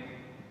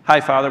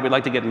 hi, Father, we'd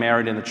like to get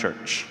married in the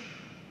church.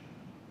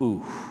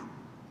 Ooh.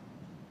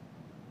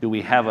 Do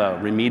we have a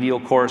remedial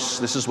course?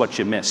 This is what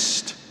you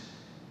missed.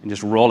 And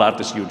just roll out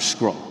this huge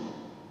scroll.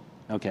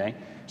 Okay?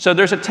 So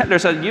there's a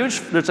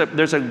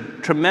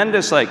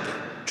tremendous like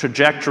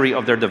trajectory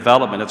of their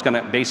development that's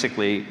going to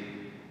basically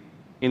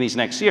in these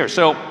next years.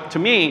 So to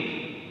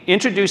me,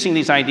 introducing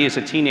these ideas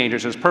to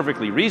teenagers is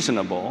perfectly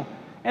reasonable,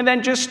 and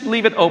then just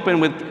leave it open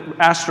with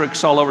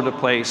asterisks all over the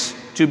place,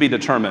 to be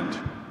determined.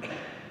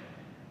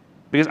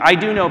 Because I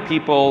do know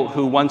people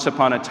who once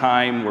upon a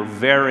time were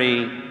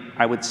very,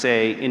 I would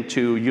say,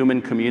 into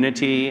human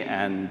community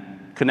and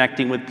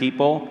connecting with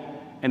people,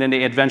 and then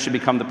they eventually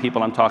become the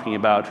people I'm talking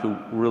about who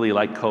really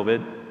like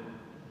COVID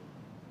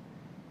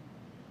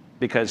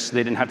because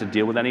they didn't have to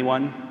deal with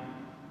anyone.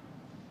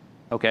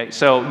 Okay,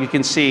 so you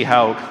can see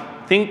how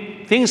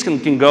things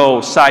can go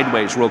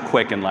sideways real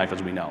quick in life,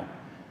 as we know.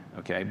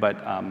 Okay, but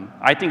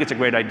I think it's a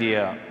great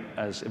idea,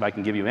 as if I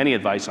can give you any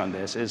advice on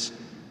this, is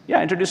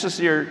yeah, introduce this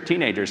to your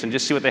teenagers and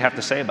just see what they have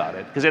to say about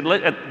it. Because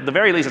at the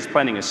very least, it's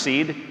planting a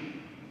seed.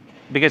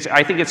 Because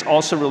I think it's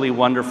also really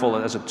wonderful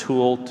as a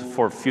tool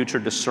for future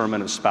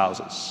discernment of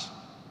spouses.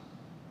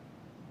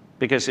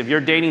 Because if you're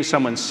dating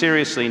someone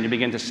seriously and you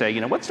begin to say, you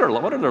know, what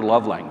are their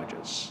love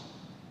languages?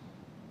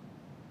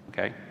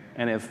 Okay?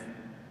 And if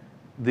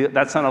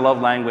that's not a love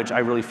language I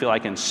really feel I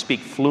can speak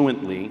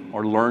fluently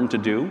or learn to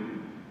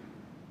do,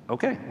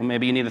 okay, well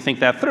maybe you need to think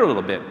that through a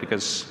little bit,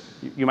 because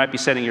you might be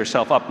setting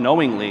yourself up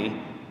knowingly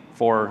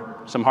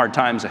for some hard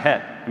times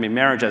ahead. I mean,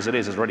 marriage as it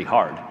is already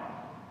hard,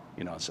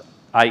 you know, so.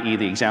 i.e.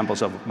 the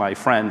examples of my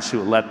friends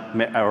who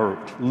are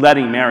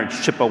letting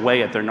marriage chip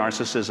away at their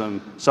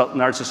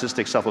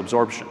narcissistic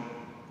self-absorption.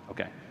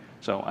 Okay,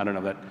 so I don't know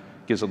if that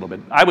gives a little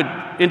bit. I would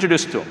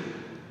introduce it to them.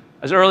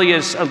 As early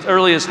as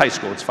high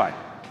school, it's fine.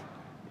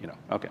 You know,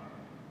 okay.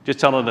 Just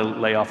tell them to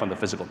lay off on the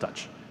physical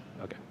touch.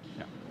 Okay,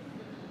 yeah.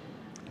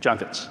 John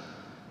Fitz.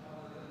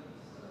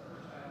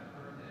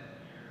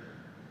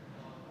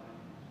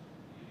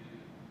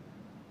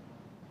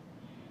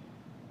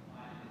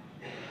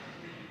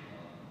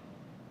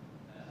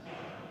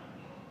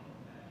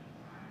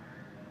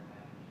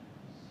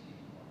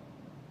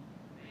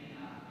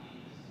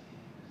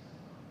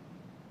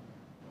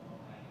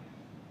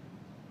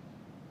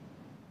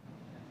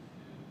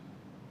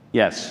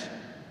 Yes.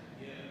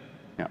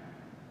 Yeah.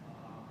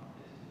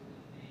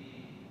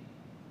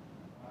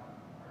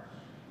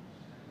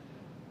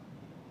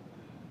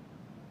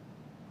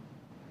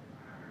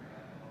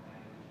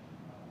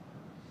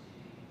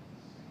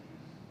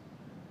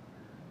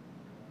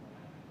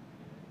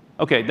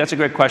 Okay, that's a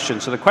great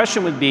question. So the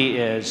question would be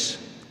is,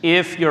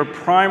 if your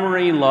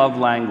primary love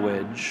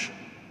language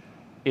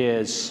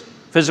is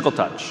physical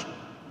touch,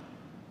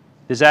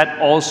 does that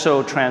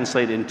also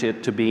translate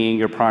into being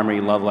your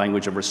primary love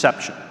language of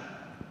reception?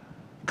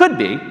 Could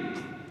be.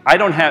 I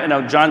don't have, you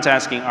know, John's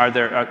asking,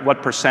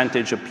 what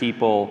percentage of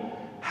people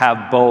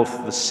have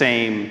both the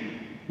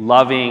same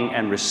loving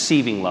and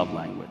receiving love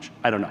language?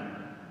 I don't know.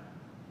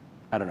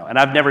 I don't know. And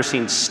I've never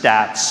seen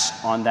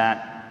stats on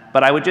that.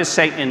 But I would just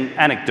say,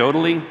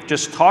 anecdotally,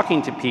 just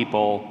talking to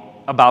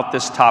people about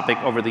this topic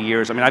over the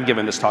years, I mean, I've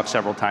given this talk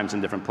several times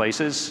in different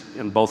places,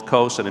 in both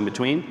coasts and in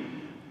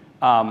between.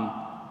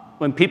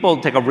 When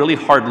people take a really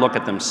hard look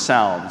at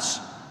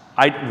themselves,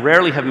 I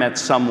rarely have met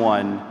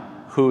someone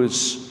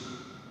who's,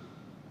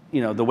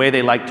 you know, the way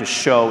they like to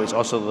show is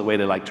also the way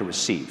they like to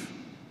receive,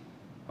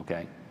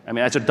 okay? I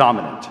mean, that's a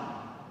dominant,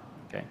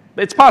 okay?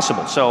 But it's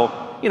possible. So,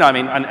 you know, I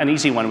mean, an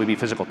easy one would be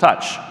physical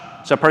touch.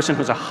 So a person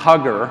who's a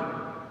hugger,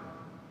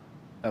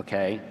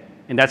 okay,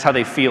 and that's how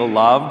they feel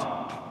loved,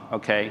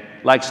 okay,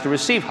 likes to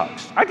receive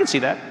hugs. I can see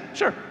that,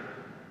 sure.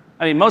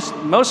 I mean,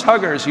 most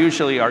huggers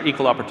usually are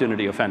equal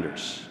opportunity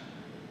offenders,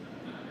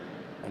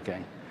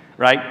 okay,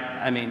 right?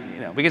 I mean,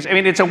 you know, because, I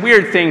mean, it's a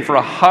weird thing for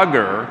a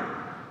hugger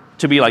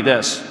to be like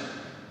this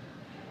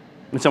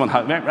when someone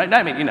hugs, right?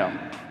 I mean, you know.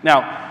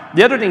 Now,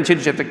 the other thing too,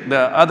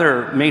 the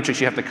other matrix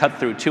you have to cut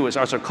through too is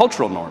also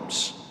cultural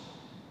norms,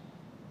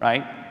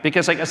 right?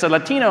 Because like as a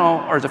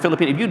Latino or as a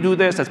Filipino, if you do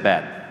this, that's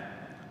bad.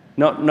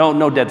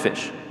 No dead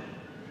fish.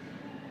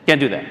 Can't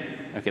do that.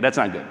 Okay, that's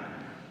not good.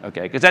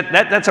 Okay, because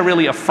that's a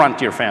really affront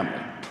to your family.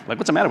 Like,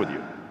 what's the matter with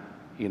you?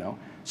 You know.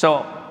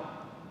 So,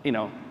 you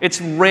know, it's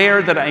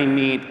rare that I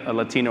meet a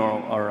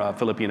Latino or a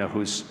Filipino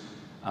who's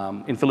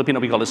in Filipino,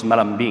 we call this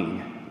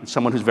malambing. It's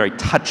someone who's very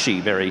touchy,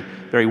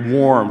 very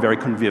warm, very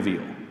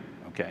convivial,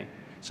 okay?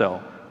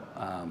 So,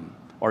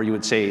 or you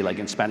would say, like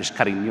in Spanish,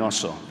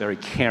 cariñoso, very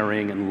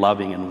caring and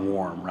loving and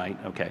warm, right?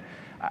 Okay.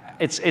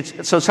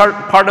 So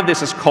part of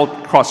this is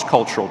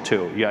cross-cultural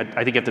too.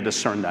 I think you have to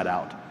discern that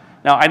out.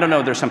 Now, I don't know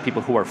if there's some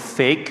people who are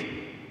fake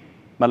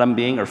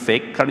malambing or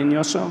fake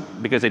cariñoso,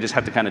 because they just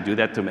have to kind of do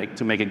that to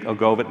make a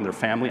go of it in their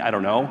family. I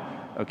don't know,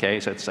 okay?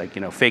 So it's like,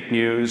 you know, fake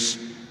news,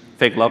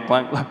 fake love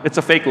language. It's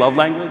a fake love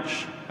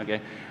language,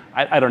 okay?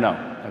 I don't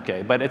know,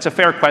 okay? But it's a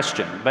fair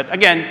question. But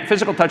again,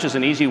 physical touch is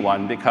an easy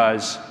one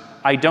because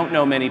I don't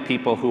know many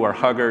people who are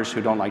huggers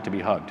who don't like to be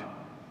hugged.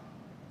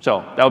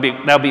 So that'll be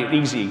an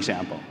easy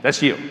example.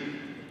 That's you.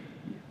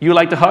 You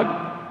like to hug?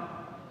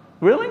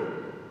 Really?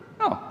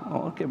 Oh,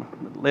 well, okay.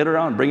 Later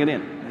on, bring it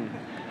in. All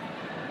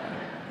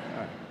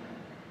right.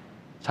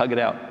 Let's hug it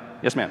out.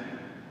 Yes, ma'am.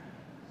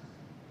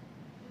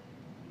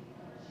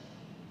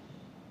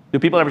 Do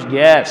people ever?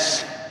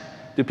 Yes.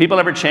 Do people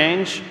ever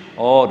change?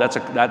 Oh, that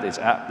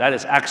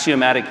is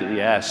axiomatically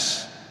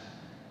yes.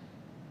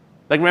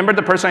 Like, remember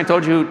the person I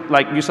told you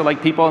who used to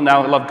like people and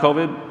now love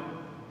COVID?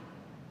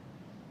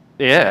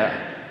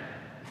 Yeah.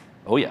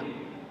 Oh yeah.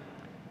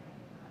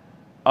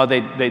 Oh,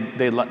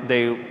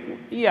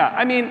 yeah.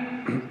 I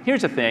mean,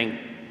 here's the thing.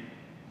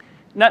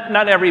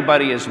 Not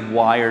everybody is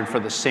wired for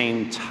the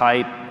same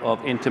type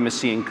of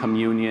intimacy and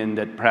communion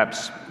that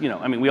perhaps, you know,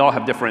 I mean, we all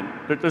have different,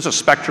 there's a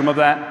spectrum of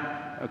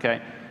that,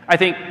 okay? I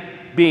think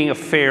being a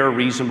fair,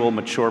 reasonable,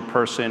 mature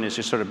person is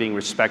just sort of being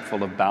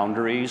respectful of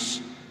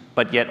boundaries,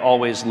 but yet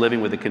always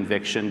living with the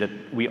conviction that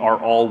we are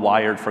all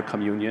wired for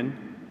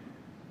communion.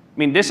 I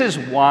mean, this is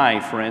why,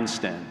 for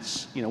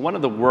instance, you know, one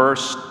of the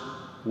worst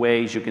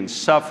ways you can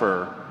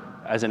suffer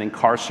as an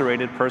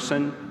incarcerated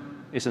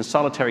person is in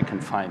solitary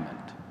confinement.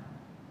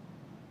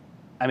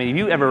 I mean, if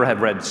you ever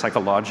have read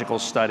psychological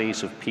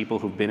studies of people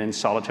who've been in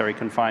solitary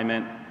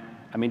confinement,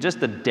 I mean,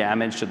 just the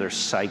damage to their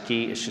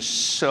psyche is just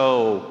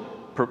so,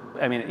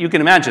 I mean, you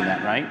can imagine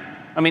that, right?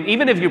 I mean,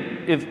 even if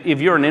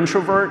you're an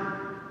introvert,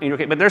 and you're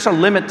okay, but there's a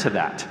limit to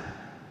that.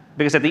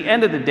 Because at the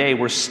end of the day,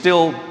 we're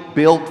still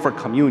built for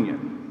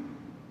communion,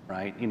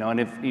 right? You know, and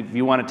if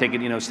you want to take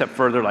it, you know, a step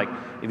further, like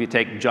if you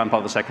take John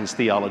Paul II's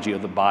theology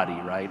of the body,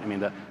 right? I mean,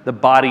 the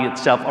body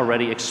itself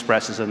already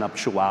expresses a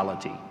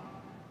nuptiality.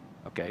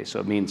 Okay, so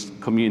it means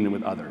communion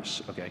with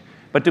others. Okay,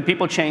 but do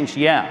people change?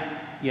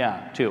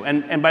 Yeah, too.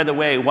 And by the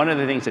way, one of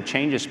the things that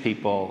changes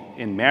people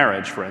in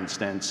marriage, for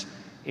instance,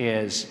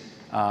 is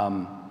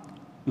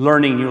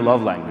learning new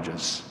love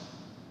languages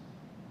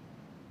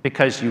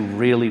because you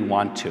really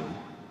want to,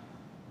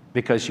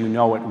 because you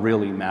know it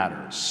really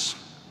matters.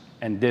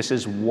 And this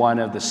is one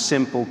of the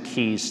simple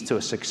keys to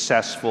a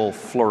successful,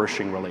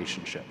 flourishing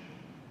relationship.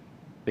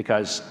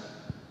 Because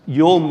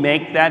you'll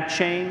make that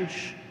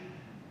change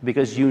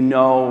because you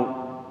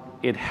know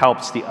it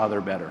helps the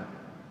other better.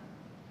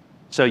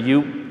 So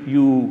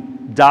you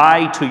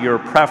die to your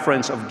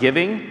preference of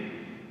giving,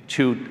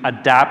 to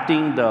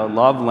adapting the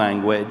love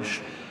language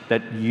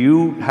that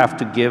you have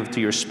to give to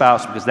your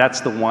spouse because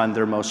that's the one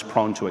they're most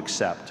prone to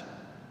accept.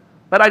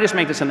 But I just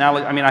make this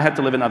analogy. I mean, I had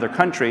to live in other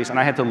countries and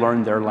I had to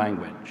learn their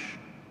language.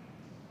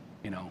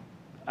 You know,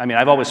 I mean,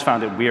 I've always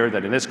found it weird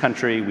that in this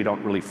country we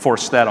don't really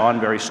force that on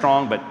very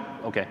strong, but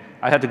okay.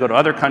 I had to go to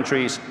other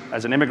countries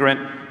as an immigrant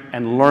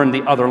and learn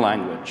the other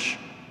language.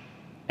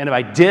 And if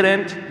I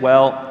didn't,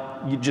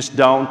 well, you just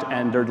don't,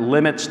 and there are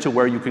limits to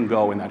where you can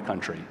go in that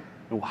country.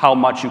 How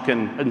much you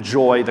can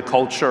enjoy the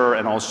culture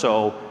and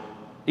also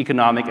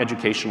economic,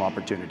 educational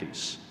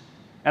opportunities.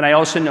 And I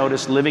also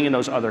noticed living in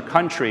those other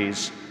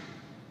countries,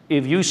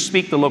 if you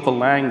speak the local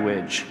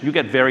language, you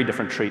get very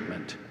different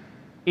treatment.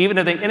 Even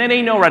if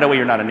they know right away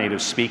you're not a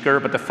native speaker,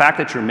 but the fact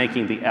that you're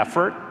making the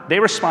effort, they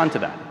respond to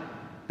that.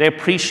 They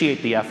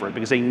appreciate the effort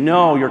because they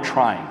know you're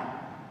trying.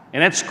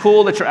 And it's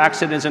cool that your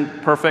accent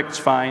isn't perfect, it's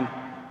fine,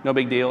 no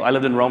big deal. I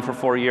lived in Rome for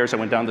 4 years. I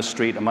went down the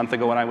street a month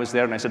ago when I was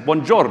there and I said,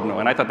 buongiorno,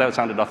 and I thought that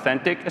sounded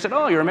authentic. I said,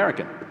 oh, you're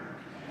American.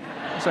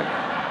 It's like,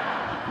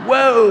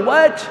 whoa,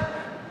 what?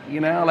 You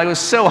know, like it was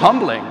so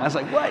humbling. I was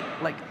like, what?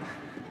 Like,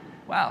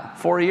 wow,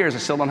 4 years, I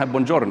still don't have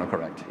buongiorno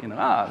correct. You know,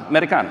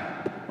 americano.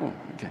 Oh,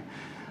 okay,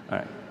 all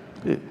right,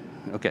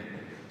 okay.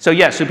 So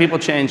yes, do people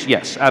change?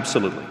 Yes,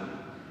 absolutely.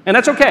 And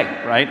that's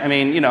okay, right? I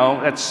mean, you know,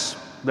 that's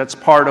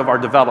part of our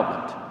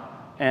development.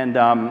 And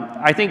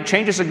I think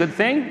change is a good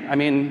thing. I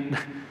mean,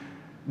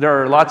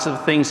 there are lots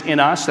of things in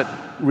us that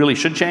really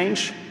should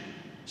change.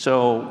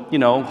 So, you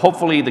know,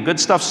 hopefully the good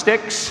stuff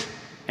sticks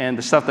and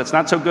the stuff that's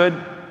not so good,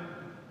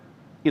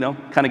 you know,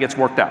 kind of gets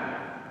worked out.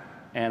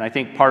 And I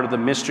think part of the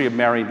mystery of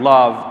married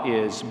love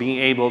is being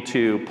able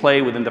to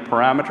play within the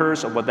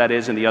parameters of what that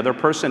is in the other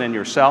person and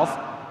yourself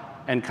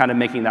and kind of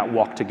making that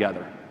walk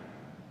together,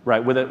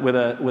 right? With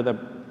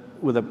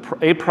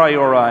a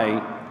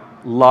priori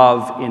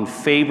love in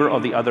favor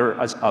of the other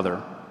as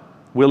other,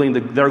 willing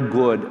their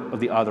good of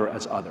the other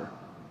as other,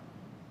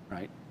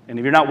 right? And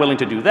if you're not willing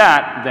to do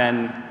that,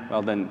 then,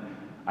 well, then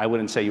I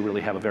wouldn't say you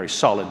really have a very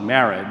solid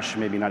marriage,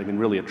 maybe not even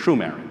really a true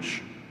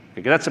marriage.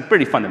 Okay, that's a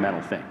pretty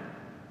fundamental thing.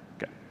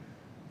 Okay.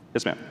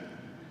 Yes, ma'am.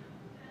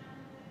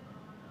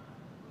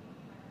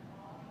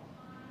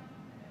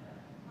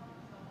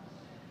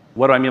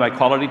 What do I mean by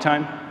quality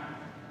time?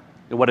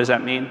 What does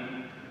that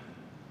mean?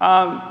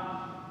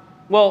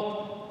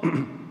 Well,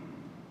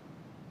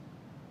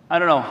 I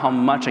don't know how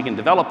much I can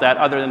develop that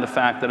other than the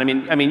fact that, I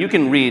mean, you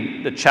can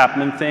read the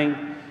Chapman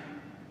thing.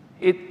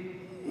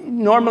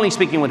 Normally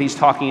speaking, what he's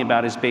talking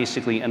about is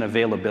basically an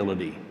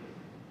availability.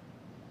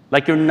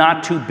 Like you're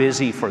not too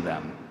busy for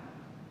them.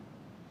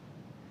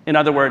 In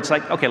other words,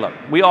 like, okay, look,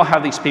 we all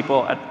have these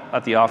people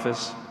at the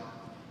office.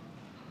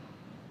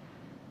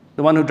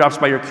 The one who drops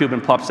by your cube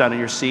and plops down in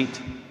your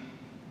seat.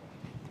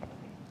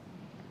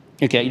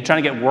 Okay, you're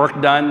trying to get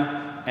work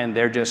done, and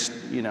they're just,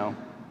 you know,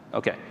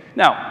 okay.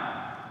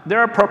 Now, there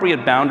are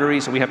appropriate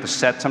boundaries that we have to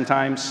set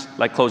sometimes,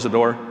 like close the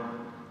door.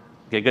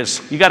 Okay,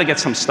 because you got to get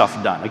some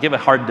stuff done. Like you have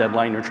a hard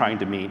deadline you're trying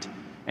to meet,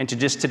 and to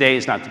just today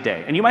is not the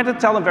day. And you might have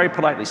to tell them very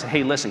politely, say,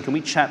 hey, listen, can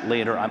we chat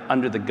later? I'm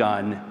under the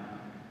gun.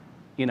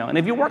 You know, and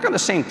if you work on the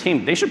same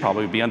team, they should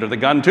probably be under the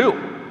gun too.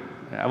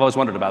 I've always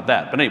wondered about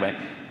that. But anyway,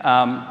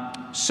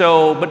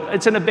 but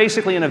it's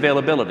basically an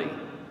availability.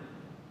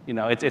 You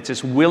know, it's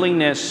this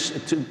willingness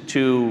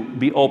to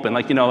be open.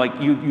 Like, you know,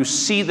 like you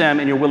see them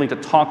and you're willing to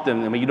talk to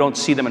them, but you don't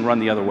see them and run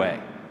the other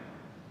way.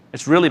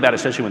 It's really bad,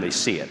 especially when they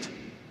see it.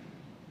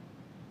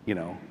 You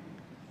know,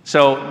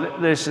 so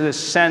there's this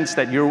sense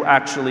that you're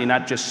actually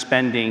not just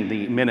spending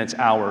the minutes,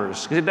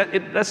 hours.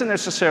 It doesn't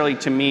necessarily,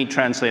 to me,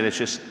 translate as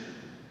just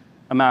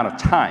amount of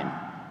time.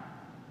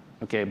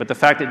 Okay, but the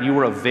fact that you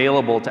were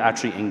available to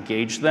actually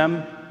engage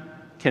them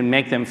can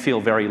make them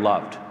feel very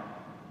loved.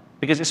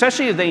 Because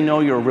especially if they know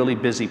you're a really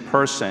busy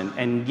person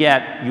and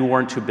yet you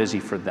weren't too busy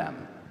for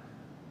them.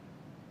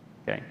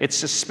 Okay?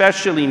 It's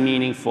especially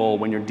meaningful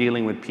when you're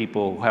dealing with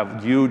people who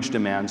have huge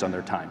demands on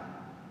their time.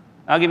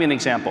 I'll give you an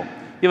example.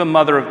 You have a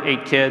mother of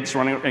 8 kids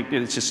running,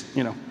 it's just,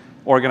 you know,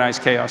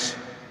 organized chaos,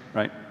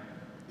 right?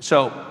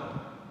 So,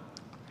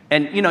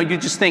 and you know, you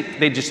just think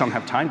they just don't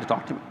have time to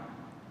talk to me.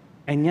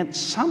 And yet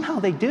somehow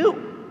they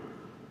do,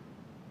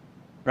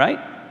 right?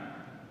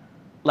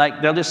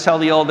 Like they'll just tell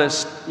the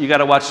oldest, you got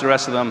to watch the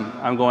rest of them.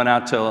 I'm going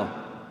out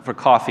for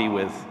coffee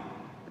with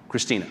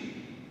Christina.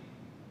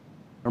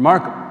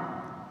 Remarkable.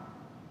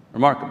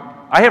 Remarkable.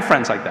 I have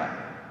friends like that.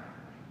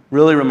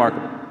 Really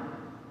remarkable.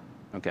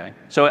 Okay?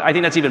 So I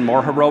think that's even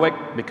more heroic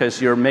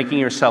because you're making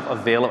yourself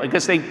available,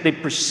 because they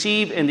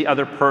perceive in the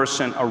other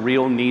person a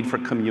real need for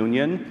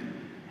communion,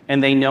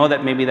 and they know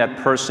that maybe that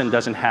person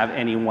doesn't have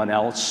anyone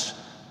else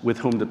with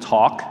whom to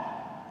talk,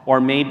 or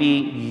maybe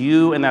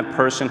you and that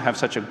person have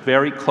such a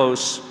very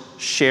close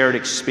shared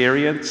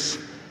experience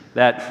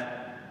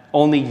that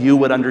only you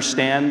would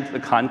understand the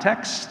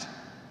context,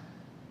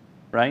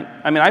 right?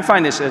 I mean, I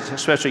find this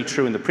especially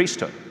true in the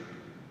priesthood.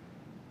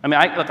 I mean,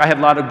 I have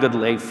a lot of good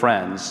lay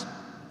friends,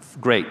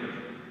 great,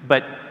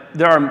 but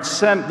there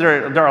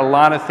are a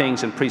lot of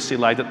things in priestly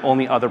life that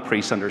only other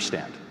priests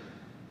understand,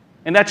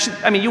 and that's,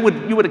 I mean, you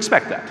would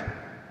expect that,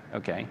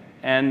 okay?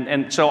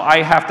 And so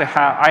I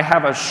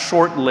have a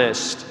short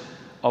list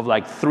of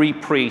like 3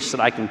 priests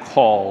that I can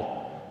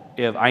call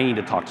if I need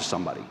to talk to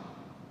somebody.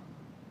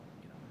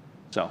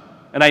 So,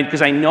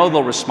 because I know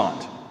they'll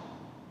respond.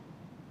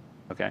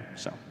 Okay,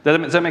 so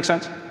does that make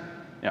sense?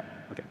 Yeah.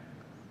 Okay.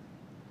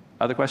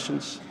 Other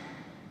questions?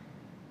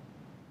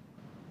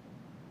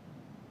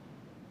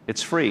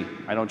 It's free.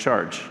 I don't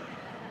charge.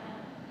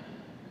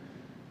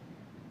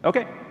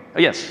 Okay. Oh,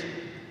 yes.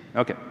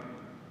 Okay.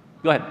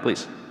 Go ahead,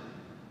 please.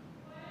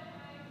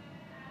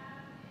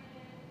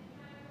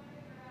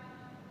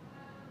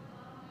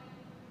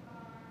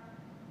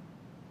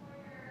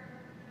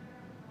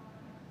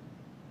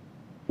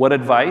 What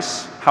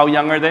advice? How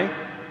young are they?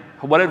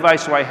 What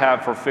advice do I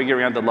have for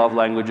figuring out the love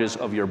languages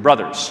of your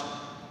brothers?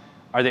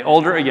 Are they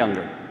older or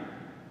younger?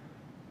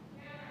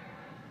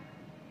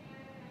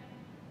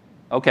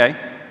 Okay.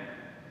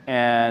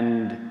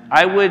 And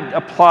I would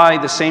apply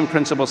the same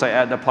principles I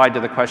had applied to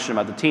the question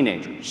about the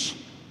teenagers,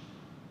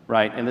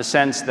 right? In the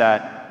sense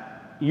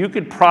that you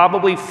could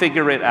probably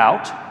figure it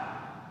out,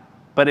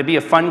 but it'd be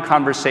a fun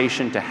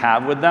conversation to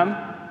have with them,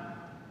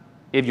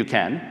 if you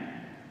can,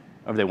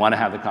 or if they want to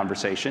have the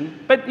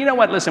conversation. But you know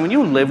what? Listen, when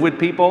you live with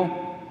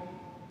people,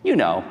 you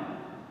know,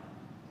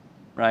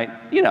 right?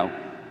 You know.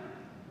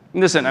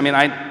 Listen, I mean,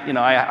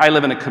 I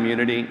live in a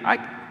community.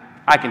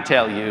 I can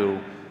tell you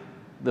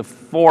the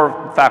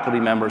 4 faculty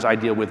members I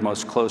deal with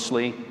most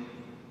closely.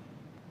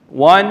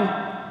 One,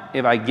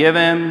 if I give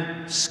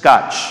him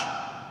scotch,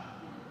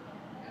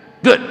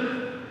 good.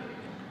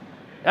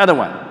 The other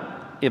one,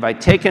 if I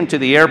take him to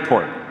the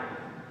airport,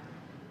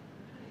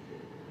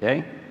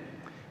 okay?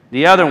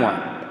 The other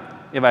one,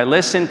 if I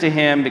listen to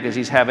him because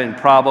he's having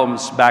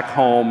problems back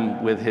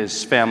home with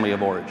his family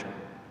of origin,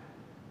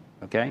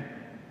 okay?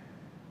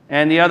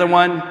 And the other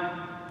one,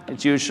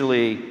 it's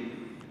usually,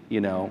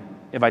 you know,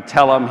 if I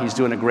tell him he's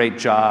doing a great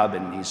job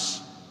and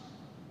he's,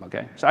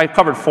 okay? So I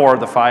covered 4 of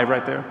the 5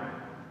 right there,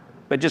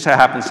 but just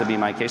happens to be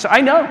my case. So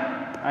I know.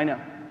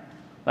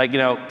 Like, you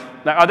know,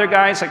 the other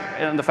guys like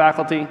in the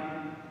faculty,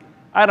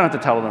 I don't have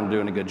to tell them they're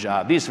doing a good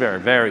job. These very,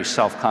 very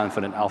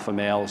self-confident alpha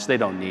males, they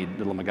don't need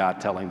little Magat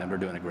telling them they're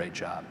doing a great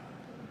job.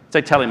 It's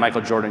like telling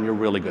Michael Jordan, you're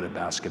really good at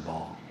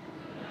basketball.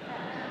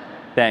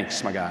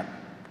 Thanks, Magat.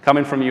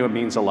 Coming from you, it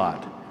means a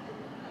lot.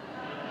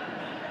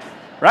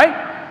 Right?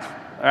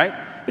 All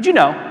right? But you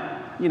know.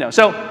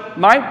 So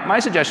my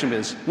suggestion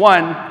is,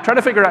 1, try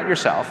to figure out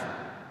yourself.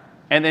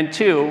 And then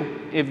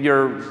 2, if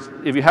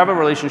you have a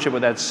relationship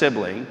with that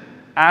sibling,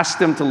 ask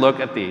them to look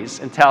at these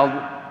and tell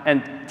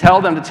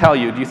them to tell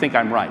you, do you think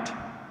I'm right?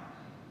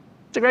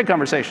 It's a great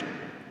conversation.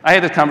 I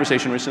had this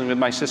conversation recently with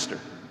my sister.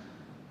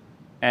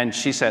 And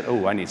she said,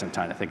 oh, I need some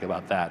time to think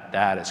about that.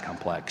 That is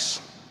complex.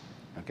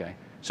 Okay?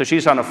 So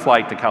she's on a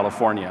flight to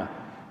California,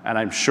 and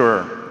I'm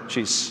sure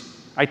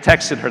I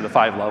texted her the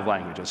 5 love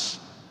languages.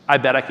 I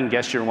bet I can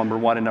guess your number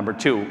 1 and number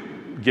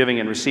 2, giving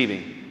and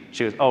receiving.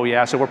 She goes, oh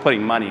yeah, so we're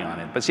putting money on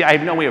it. But see, I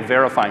have no way of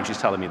verifying she's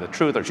telling me the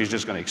truth, or she's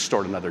just going to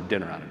extort another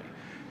dinner out of me.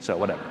 So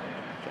whatever.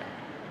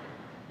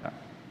 Okay.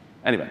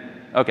 Anyway,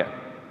 okay.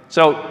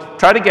 So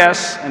try to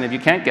guess, and if you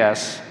can't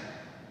guess,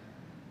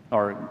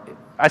 or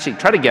actually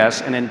try to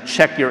guess and then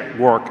check your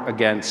work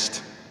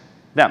against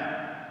them.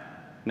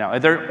 Now,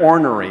 if they're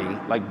ornery,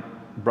 like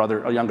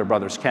younger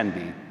brothers can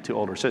be to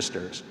older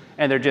sisters,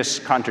 and they're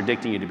just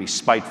contradicting you to be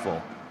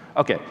spiteful,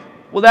 okay,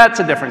 well, that's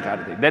a different kind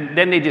of thing.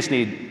 Then they just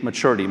need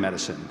maturity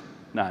medicine,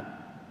 not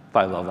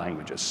 5 love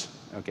languages.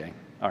 Okay,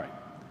 all right.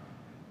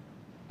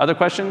 Other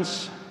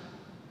questions?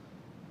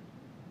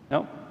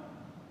 No?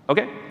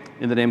 Okay.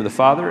 In the name of the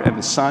Father, and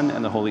the Son,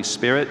 and the Holy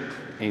Spirit,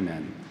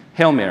 amen.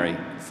 Hail Mary,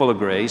 full of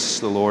grace,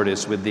 the Lord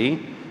is with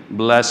thee.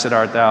 Blessed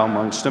art thou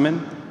amongst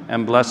women,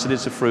 and blessed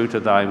is the fruit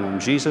of thy womb,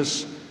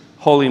 Jesus.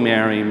 Holy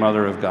Mary,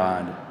 Mother of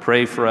God,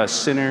 pray for us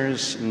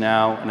sinners,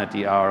 now and at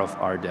the hour of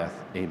our death.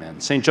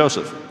 Amen. Saint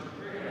Joseph,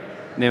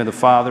 in the name of the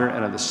Father,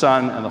 and of the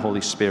Son, and the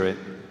Holy Spirit,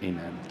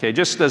 amen. Okay,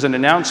 just as an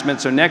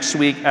announcement, so next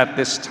week at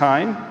this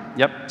time,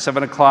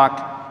 7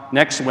 o'clock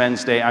next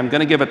Wednesday, I'm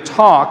going to give a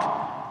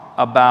talk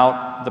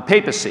about the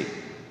papacy.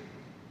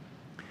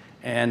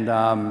 And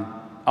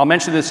I'll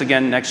mention this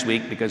again next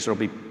week because there'll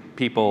be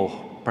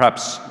people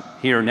perhaps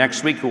here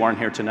next week who aren't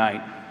here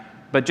tonight.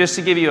 But just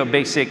to give you a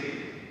basic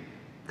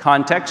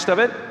context of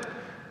it,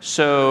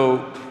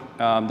 so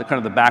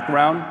the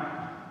background,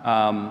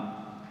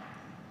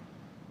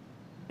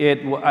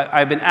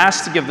 I've been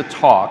asked to give the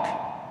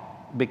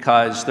talk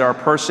because there are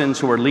persons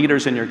who are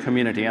leaders in your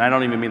community, and I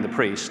don't even mean the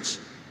priests,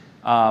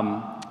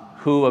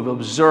 who have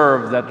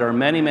observed that there are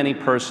many, many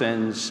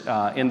persons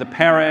in the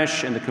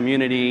parish, in the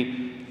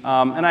community,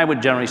 and I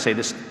would generally say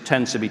this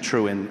tends to be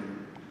true in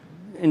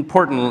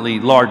importantly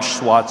large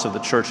swaths of the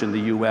church in the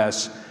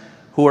US,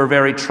 who are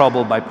very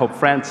troubled by Pope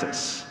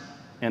Francis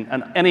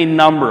and any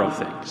number of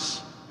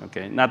things,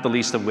 okay? Not the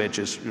least of which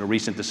is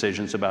recent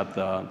decisions about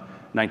the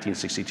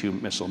 1962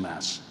 Missal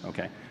Mass,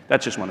 okay?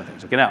 That's just one of the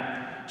things. Okay,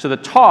 now, so the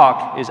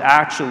talk is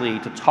actually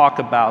to talk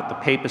about the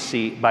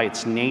papacy by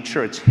its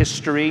nature, its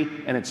history,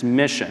 and its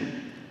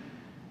mission,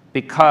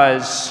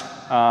 because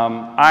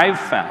I've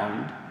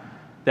found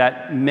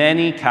that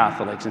many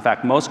Catholics, in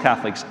fact, most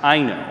Catholics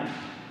I know,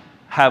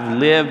 have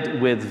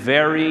lived with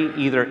very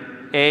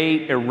either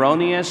A,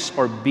 erroneous,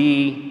 or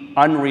B,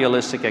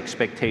 unrealistic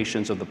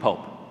expectations of the Pope.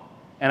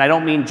 And I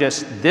don't mean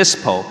just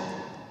this Pope,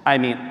 I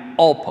mean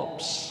all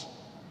popes.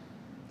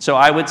 So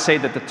I would say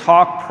that the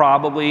talk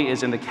probably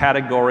is in the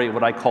category of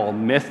what I call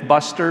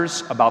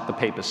myth-busters about the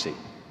papacy.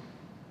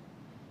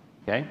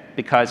 Okay?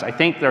 Because I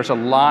think there's a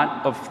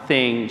lot of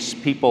things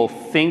people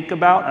think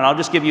about, and I'll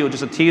just give you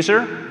just a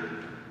teaser.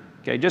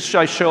 Okay, just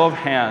by show of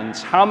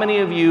hands, how many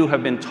of you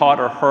have been taught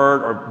or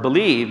heard or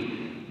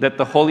believe that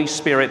the Holy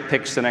Spirit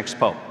picks the next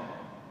Pope?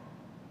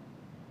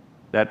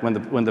 That when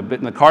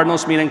the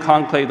cardinals meet in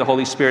conclave, the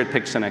Holy Spirit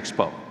picks the next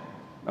Pope.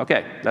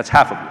 Okay, that's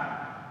half of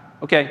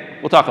you. Okay,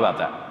 we'll talk about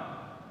that.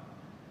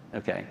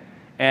 Okay,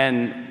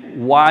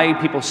 and why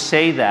people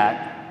say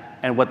that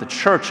and what the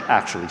church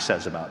actually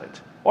says about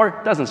it,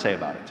 or doesn't say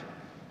about it.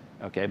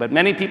 Okay, but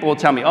many people will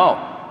tell me, oh,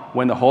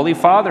 when the Holy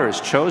Father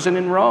is chosen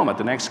in Rome at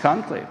the next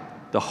conclave,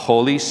 the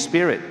Holy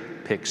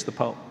Spirit picks the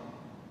Pope.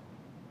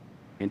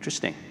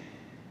 Interesting.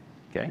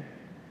 Okay?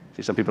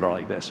 See, some people are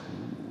like this.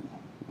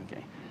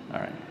 Okay, all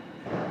right.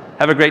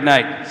 Have a great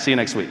night. See you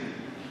next week.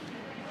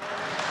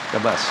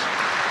 God bless.